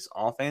success of this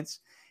offense.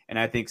 And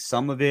I think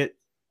some of it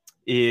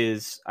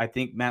is, I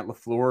think Matt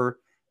LaFleur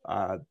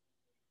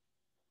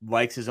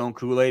likes his own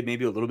Kool-Aid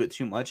maybe a little bit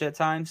too much at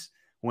times,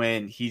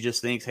 when he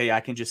just thinks, hey, I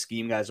can just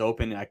scheme guys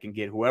open. I can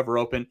get whoever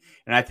open.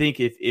 And I think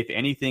if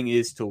anything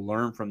is to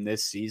learn from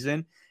this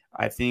season,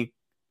 I think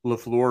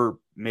LaFleur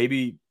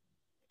maybe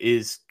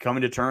is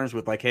coming to terms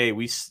with like, hey,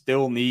 we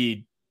still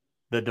need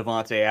the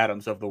Davante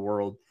Adams of the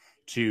world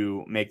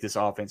to make this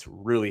offense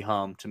really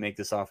hum, to make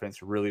this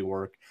offense really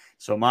work.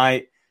 So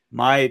my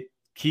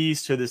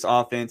keys to this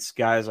offense,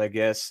 guys, I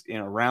guess in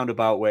a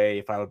roundabout way,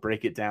 if I would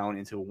break it down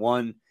into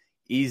one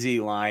easy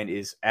line,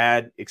 is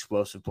add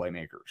explosive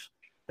playmakers.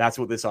 That's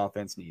what this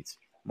offense needs.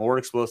 More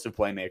explosive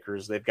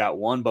playmakers. They've got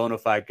one bona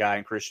fide guy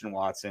in Christian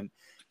Watson,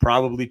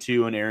 probably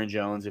 2 in Aaron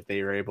Jones if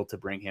they are able to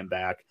bring him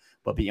back.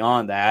 But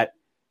beyond that,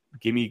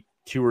 give me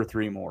 2 or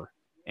 3 more.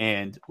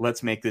 And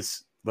let's make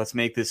this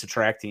a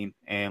track team,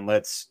 and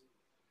let's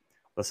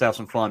have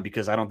some fun,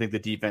 because I don't think the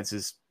defense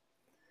is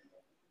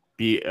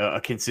be a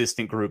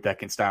consistent group that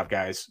can stop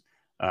guys.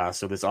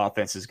 So this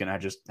offense is going to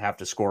just have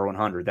to score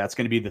 100. That's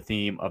going to be the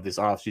theme of this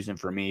offseason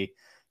for me.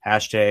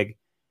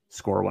 #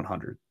 score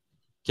 100.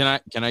 Can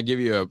I give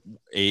you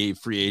a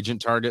free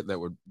agent target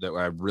that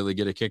I really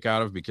get a kick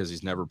out of, because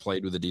he's never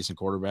played with a decent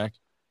quarterback?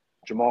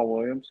 Jamal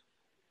Williams,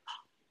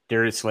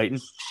 Darius Slayton,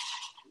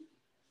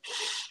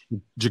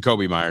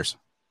 Jacoby Myers.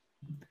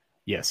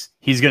 Yes,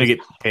 he's going to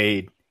get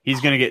paid. He's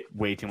going to get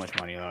way too much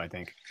money, though, I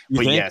think.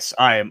 Yes,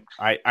 I am.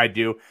 I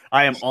do.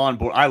 I am on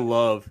board. I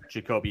love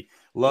Jacoby.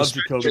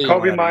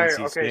 Jacoby Myers.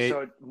 Okay,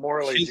 so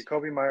morally,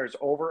 Jacoby Myers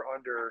over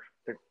under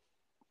the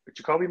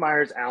Jacoby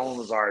Myers, Allen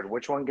Lazard.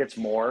 Which one gets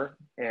more,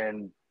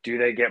 and do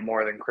they get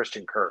more than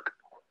Christian Kirk?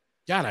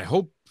 God, I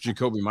hope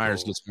Jacoby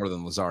Myers gets more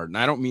than Lazard, and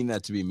I don't mean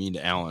that to be mean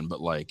to Allen,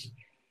 but like.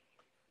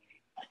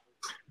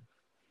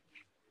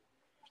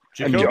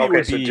 So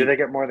do they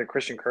get more than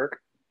Christian Kirk?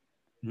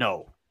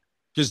 No.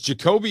 Because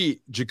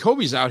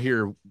Jacoby's out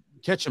here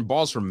catching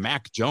balls from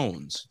Mac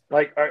Jones.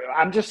 Like,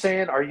 I'm just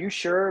saying, are you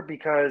sure?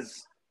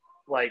 Because,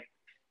 like,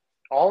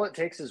 all it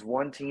takes is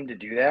one team to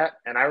do that.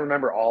 And I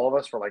remember all of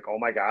us were like, oh,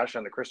 my gosh,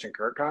 on the Christian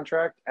Kirk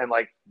contract. And,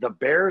 like, the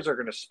Bears are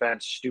going to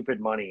spend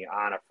stupid money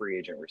on a free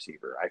agent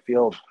receiver. I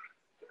feel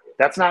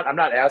I'm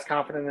not as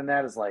confident in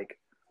that as, like,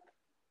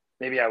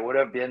 maybe I would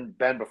have been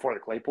before the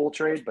Claypool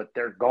trade, but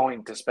they're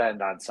going to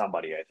spend on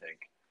somebody, I think.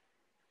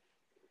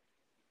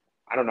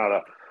 I don't know,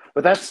 though.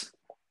 But that's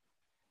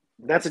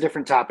a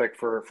different topic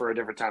for a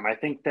different time. I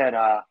think that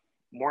I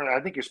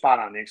think you're spot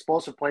on. The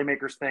explosive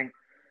playmakers thing,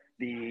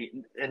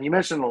 and you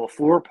mentioned the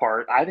LaFleur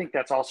part. I think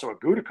that's also a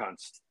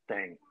Gutekunst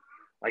thing.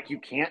 Like, you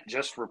can't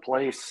just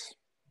replace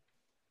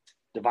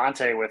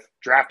Davante with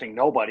drafting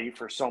nobody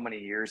for so many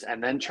years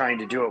and then trying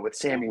to do it with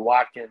Sammy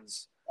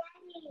Watkins,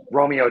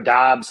 Romeo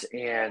Doubs,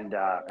 and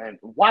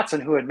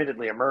Watson, who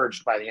admittedly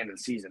emerged by the end of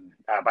the season,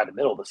 by the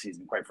middle of the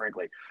season, quite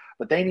frankly.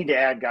 But they need to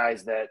add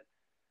guys that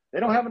they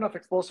don't have enough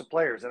explosive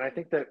players. And I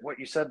think that what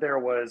you said there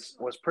was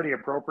pretty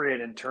appropriate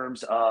in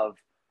terms of,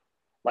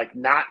 like,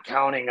 not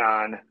counting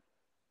on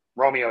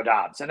Romeo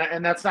Doubs.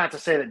 And that's not to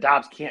say that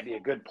Doubs can't be a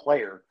good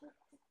player,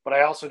 but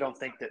I also don't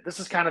think that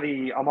this is kind of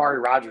the Amari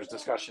Rodgers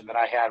discussion that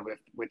I had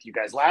with you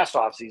guys last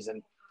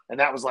offseason. And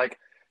that was like,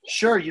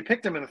 sure, you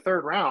picked him in the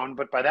 3rd round,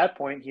 but by that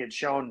point he had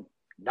shown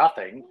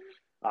nothing.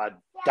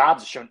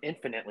 Doubs has shown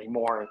infinitely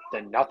more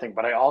than nothing,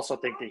 but I also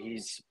think that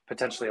he's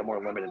potentially a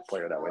more limited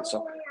player that way.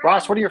 So,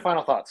 Ross, what are your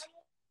final thoughts?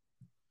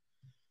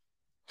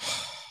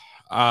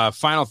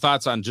 Final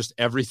thoughts on just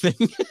everything.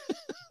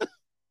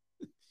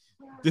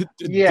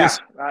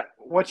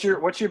 What's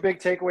your big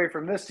takeaway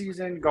from this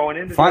season going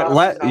into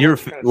your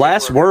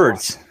last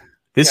words?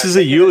 This is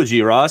a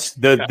eulogy, Ross.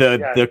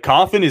 The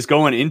coffin is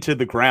going into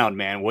the ground,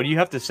 man. What do you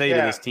have to say to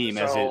this team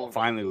as it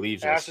finally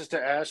leaves us? Ashes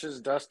to ashes,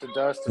 dust to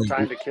dust,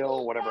 time to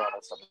kill, whatever all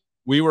that stuff.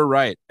 We were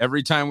right.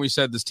 Every time we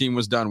said this team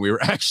was done, we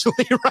were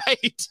actually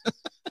right.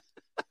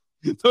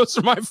 Those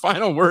are my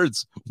final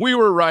words. We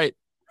were right.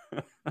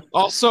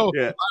 Also,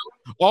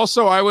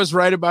 I was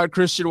right about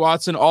Christian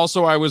Watson.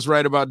 Also, I was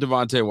right about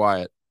Devontae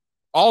Wyatt.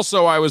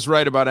 Also, I was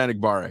right about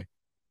Enigbare.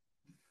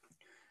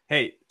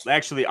 Hey,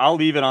 actually, I'll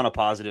leave it on a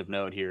positive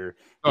note here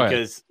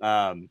because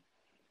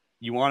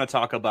you want to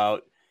talk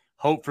about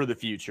hope for the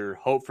future,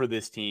 hope for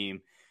this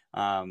team.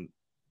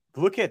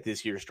 Look at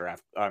this year's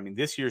draft. I mean,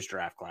 this year's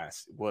draft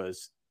class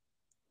was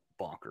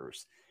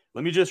bonkers.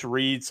 Let me just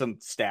read some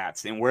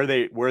stats and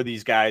where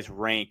these guys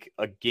rank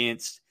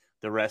against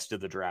the rest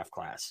of the draft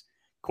class.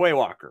 Quay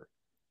Walker,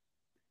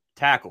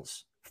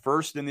 tackles,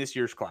 first in this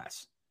year's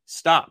class.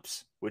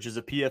 Stops, which is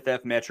a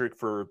PFF metric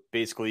for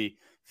basically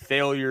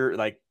failure,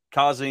 like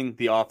causing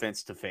the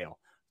offense to fail,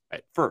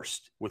 at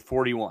first with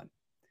 41.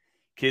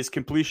 His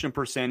completion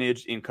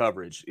percentage in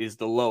coverage is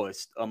the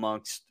lowest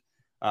amongst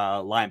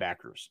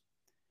linebackers.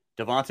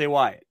 Devontae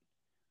Wyatt,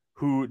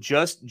 who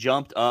just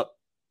jumped up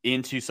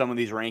into some of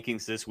these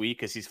rankings this week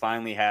because he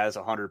finally has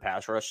 100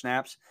 pass rush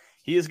snaps.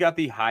 He has got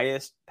the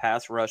highest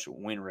pass rush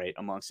win rate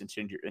amongst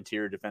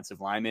interior defensive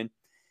linemen,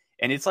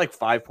 and it's like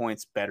 5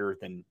 points better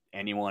than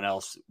anyone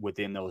else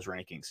within those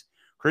rankings.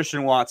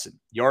 Christian Watson,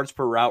 yards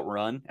per route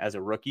run as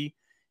a rookie,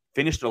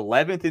 finished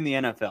 11th in the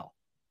NFL,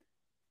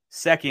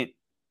 second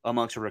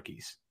amongst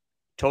rookies.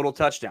 Total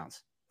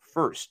touchdowns,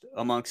 first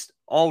amongst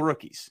all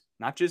rookies,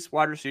 not just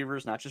wide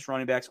receivers, not just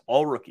running backs,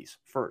 all rookies,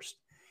 first.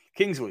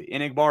 Kingsley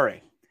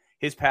Enagbare,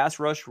 his pass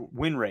rush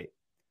win rate,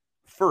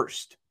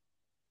 first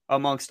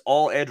amongst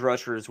all edge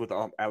rushers with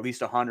at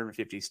least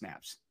 150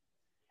 snaps.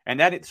 And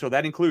that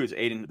includes the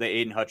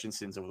Aiden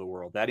Hutchinsons of the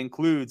world. That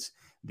includes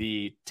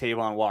the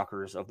Tavon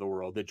Walkers of the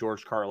world, the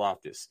George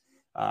Karlaftis.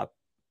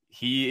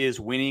 He is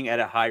winning at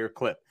a higher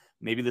clip.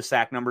 Maybe the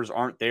sack numbers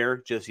aren't there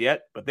just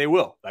yet, but they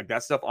will. Like,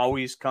 that stuff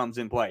always comes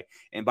in play.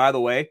 And by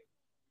the way,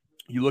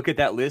 you look at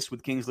that list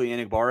with Kingsley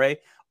Enagbare,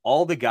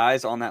 all the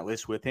guys on that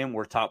list with him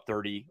were top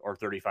 30 or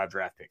 35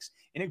 draft picks.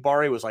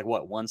 Enagbare was like,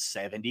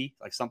 170?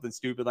 Like something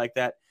stupid like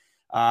that.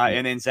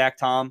 And then Zach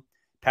Tom,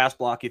 pass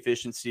block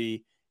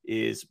efficiency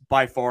is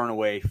by far and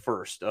away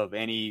first of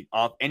any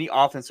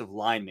offensive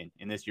lineman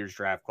in this year's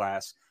draft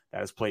class that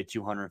has played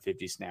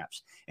 250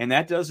 snaps. And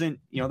that doesn't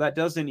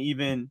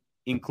even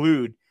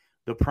include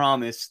the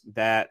promise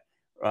that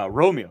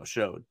Romeo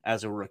showed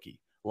as a rookie.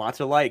 Lots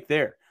of like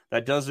there.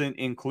 That doesn't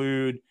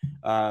include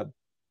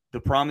the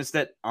promise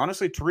that,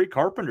 honestly, Tariq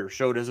Carpenter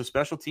showed as a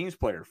special teams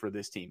player for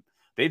this team.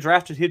 They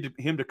drafted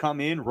him to come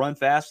in, run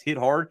fast, hit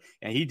hard,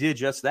 and he did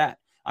just that.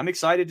 I'm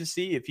excited to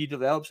see if he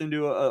develops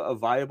into a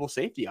viable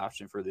safety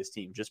option for this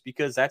team, just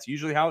because that's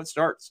usually how it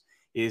starts,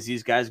 is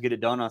these guys get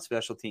it done on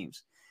special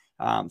teams.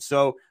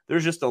 So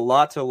there's just a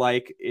lot to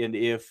like. And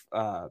if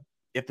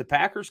the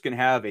Packers can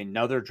have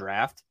another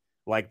draft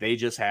like they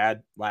just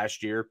had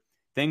last year,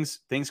 things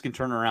can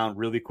turn around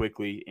really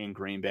quickly in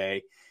Green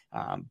Bay.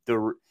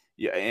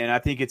 And I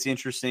think it's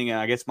interesting.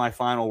 I guess my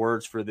final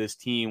words for this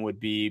team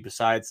would be,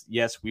 besides,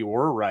 yes, we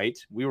were right.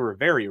 We were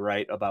very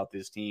right about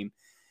this team.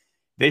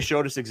 They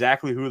showed us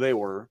exactly who they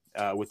were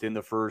within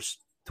the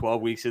first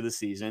 12 weeks of the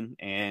season.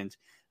 And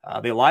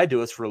they lied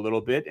to us for a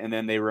little bit, and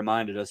then they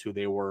reminded us who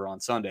they were on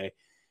Sunday.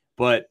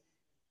 But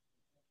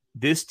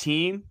this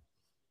team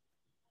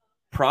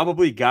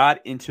probably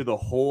got into the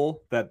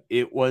hole that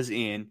it was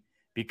in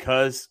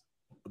because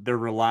their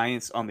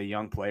reliance on the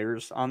young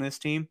players on this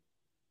team.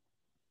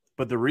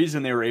 But the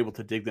reason they were able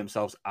to dig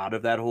themselves out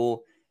of that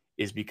hole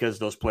is because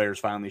those players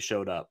finally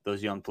showed up.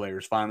 Those young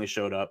players finally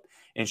showed up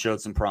and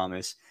showed some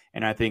promise.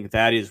 And I think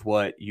that is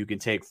what you can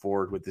take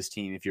forward with this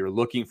team. If you're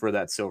looking for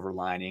that silver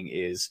lining,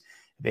 is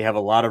they have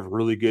a lot of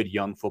really good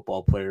young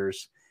football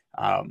players.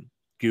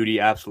 Goody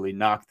absolutely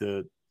knocked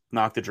the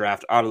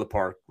draft out of the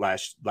park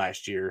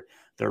last year.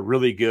 They're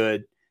really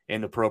good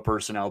in the pro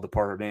personnel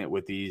department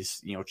with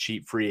these,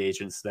 cheap free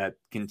agents that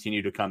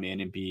continue to come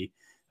in and be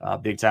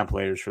big time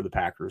players for the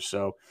Packers.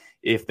 So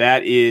if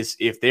there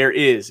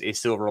is a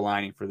silver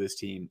lining for this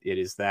team, it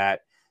is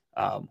that.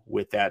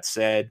 With that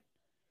said,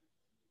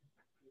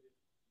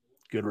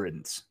 good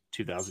riddance,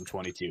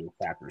 2022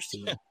 Packers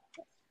team.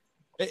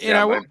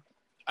 And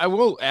I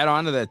will add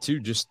on to that too.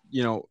 Just,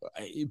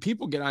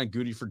 people get on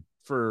Goody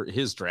for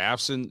his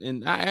drafts,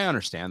 and I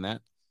understand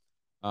that.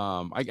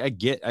 I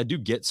do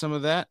get some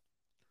of that,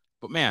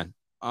 but man,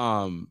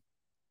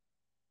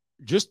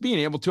 just being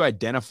able to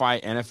identify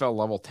NFL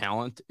level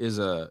talent is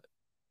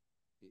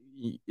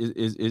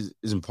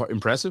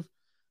impressive.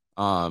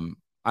 I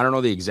don't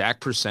know the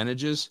exact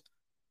percentages,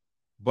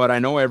 but I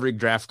know every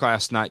draft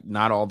class,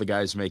 not all the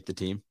guys make the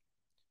team.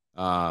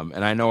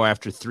 And I know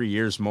after 3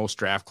 years, most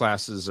draft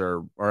classes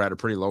are at a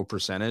pretty low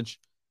percentage.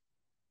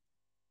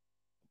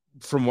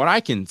 From what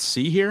I can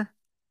see here,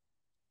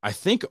 I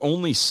think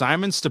only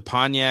Simon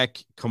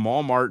Stepaniak,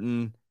 Kamal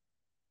Martin,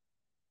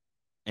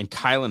 and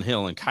Kylan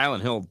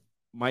Hill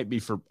might be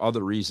for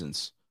other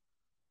reasons,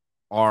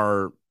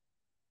 are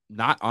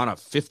not on a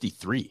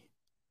 53.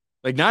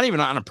 Like, not even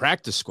on a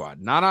practice squad,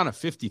 not on a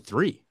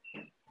 53.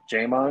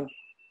 Jamon,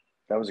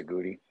 that was a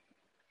Goody.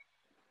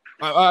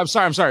 I'm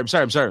sorry.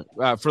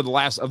 For the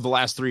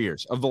last 3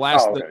 years of the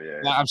last,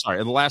 I'm sorry,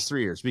 of the last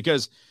 3 years,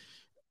 because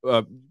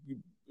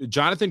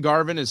Jonathan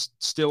Garvin is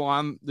still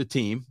on the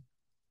team.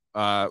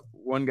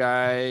 One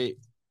guy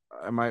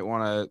I might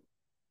want to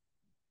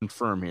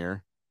confirm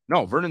here.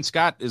 No, Vernon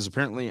Scott is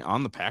apparently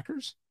on the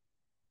Packers.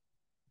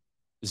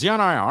 Is he on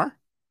IR?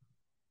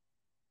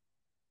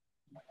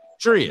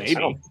 Sure he is.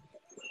 Maybe.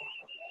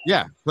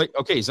 Yeah.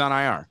 Okay, he's on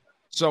IR.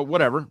 So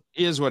whatever.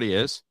 He is what he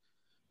is.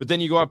 But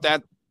then you go up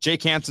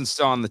Jake Hanson's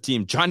still on the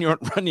team. John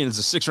Runyon is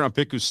a 6th-round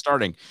pick who's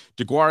starting.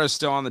 DeGuara is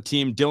still on the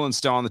team. Dillon's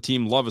still on the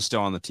team. Love is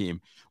still on the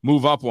team.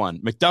 Move up one.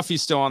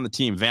 McDuffie's still on the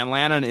team. Van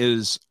Lanen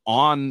is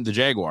on the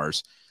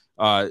Jaguars.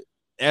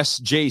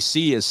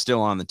 SJC is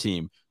still on the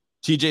team.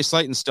 TJ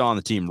Slayton's still on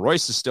the team.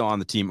 Royce is still on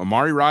the team.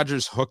 Amari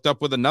Rogers hooked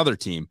up with another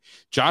team.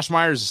 Josh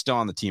Myers is still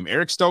on the team.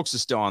 Eric Stokes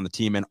is still on the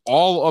team. And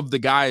all of the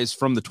guys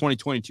from the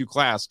 2022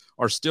 class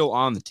are still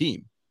on the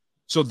team.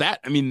 So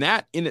that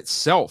in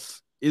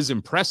itself is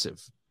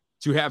impressive.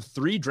 To have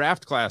 3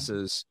 draft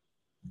classes,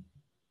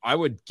 I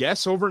would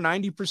guess over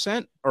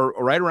 90% or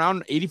right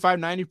around 85,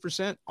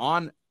 90%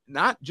 on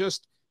not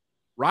just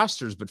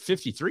rosters, but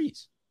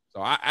 53s.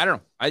 So I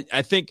don't know.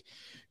 I think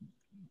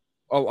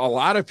a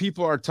lot of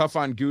people are tough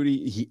on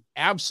Goody. He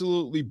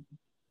absolutely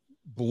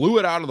blew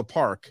it out of the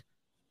park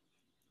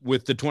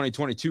with the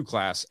 2022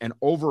 class. And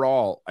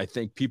overall, I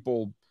think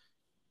people,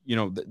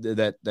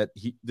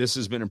 this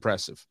has been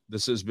impressive.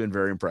 This has been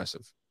very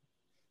impressive.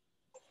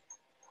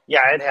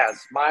 Yeah, it has.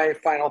 My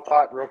final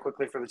thought real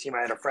quickly for the team.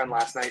 I had a friend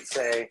last night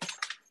say,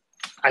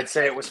 I'd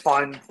say it was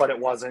fun, but it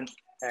wasn't.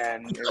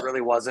 And it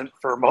really wasn't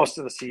for most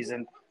of the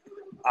season.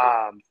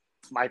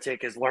 My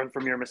take is learn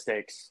from your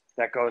mistakes.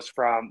 That goes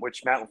from,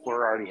 which Matt LaFleur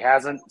already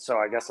hasn't. So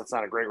I guess that's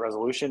not a great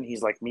resolution.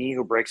 He's like me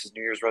who breaks his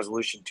New Year's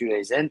resolution 2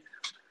 days in.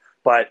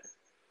 But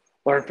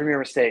learn from your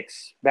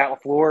mistakes. Matt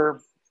LaFleur,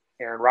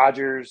 Aaron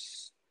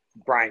Rodgers,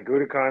 Brian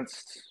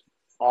Gutekunst,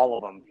 all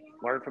of them.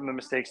 Learn from the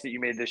mistakes that you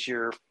made this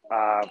year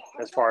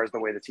as far as the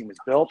way the team is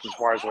built, as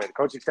far as the way the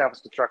coaching staff is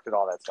constructed,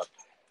 all that stuff.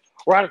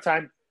 We're out of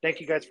time.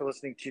 Thank you guys for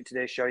listening to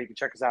today's show. You can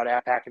check us out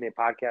at Packaday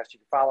Podcast. You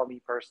can follow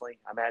me personally.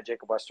 I'm at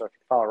Jacob Westorf. You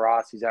can follow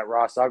Ross. He's at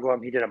Ross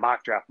Uglum. He did a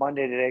mock draft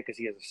Monday today because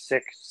he is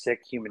a sick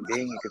human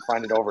being. You can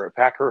find it over at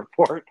Packer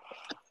Report.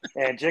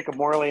 And Jacob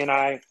Morley and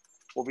I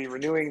will be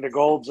renewing the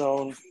Gold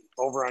Zone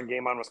over on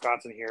Game On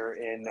Wisconsin here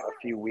in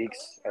a few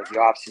weeks as the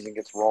offseason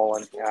gets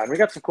rolling. And we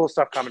got some cool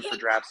stuff coming for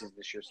draft season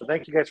this year. So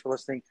thank you guys for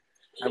listening,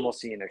 and we'll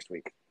see you next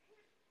week.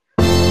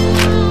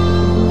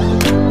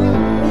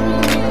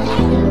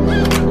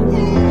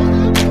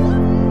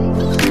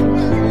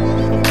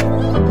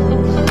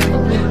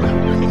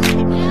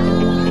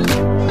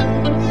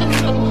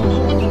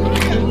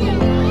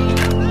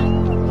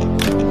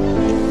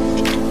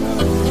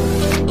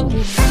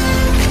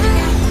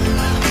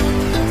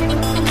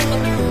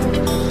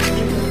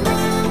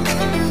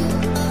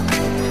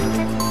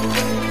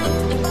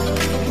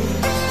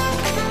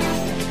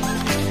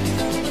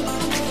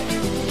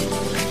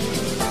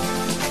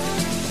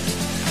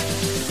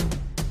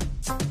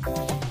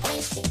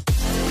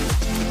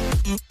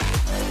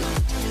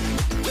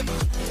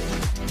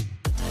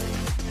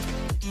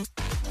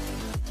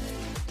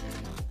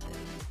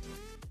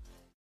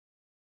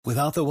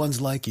 Without the ones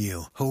like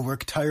you, who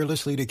work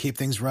tirelessly to keep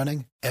things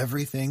running,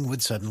 everything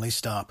would suddenly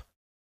stop.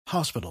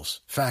 Hospitals,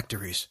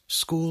 factories,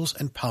 schools,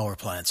 and power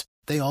plants,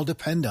 they all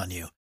depend on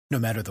you. No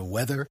matter the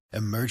weather,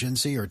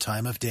 emergency, or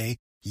time of day,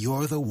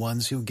 you're the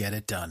ones who get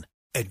it done.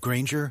 At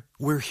Grainger,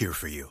 we're here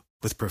for you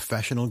with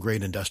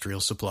professional-grade industrial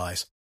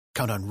supplies.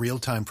 Count on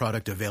real-time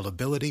product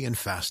availability and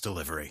fast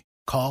delivery.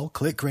 Call,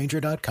 click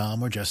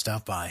Grainger.com, or just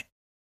stop by.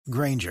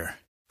 Grainger,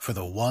 for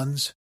the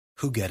ones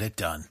who get it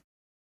done.